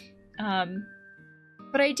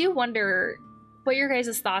 But I do wonder what your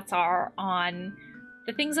guys' thoughts are on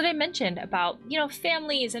the things that I mentioned about, you know,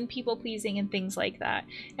 families and people pleasing and things like that.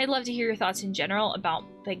 I'd love to hear your thoughts in general about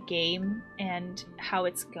the game and how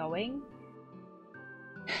it's going.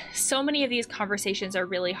 So many of these conversations are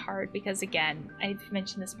really hard because, again, I've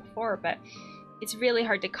mentioned this before, but it's really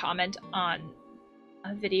hard to comment on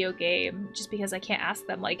a video game just because I can't ask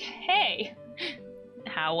them, like, hey,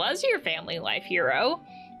 how was your family life, Hero?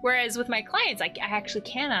 Whereas with my clients, I actually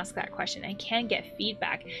can ask that question. I can get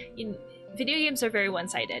feedback. Video games are very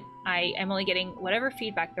one-sided. I am only getting whatever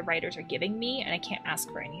feedback the writers are giving me, and I can't ask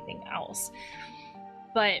for anything else.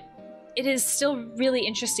 But it is still really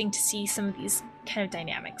interesting to see some of these kind of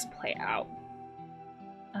dynamics play out.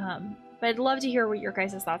 But I'd love to hear what your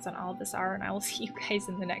guys' thoughts on all of this are, and I will see you guys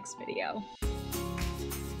in the next video.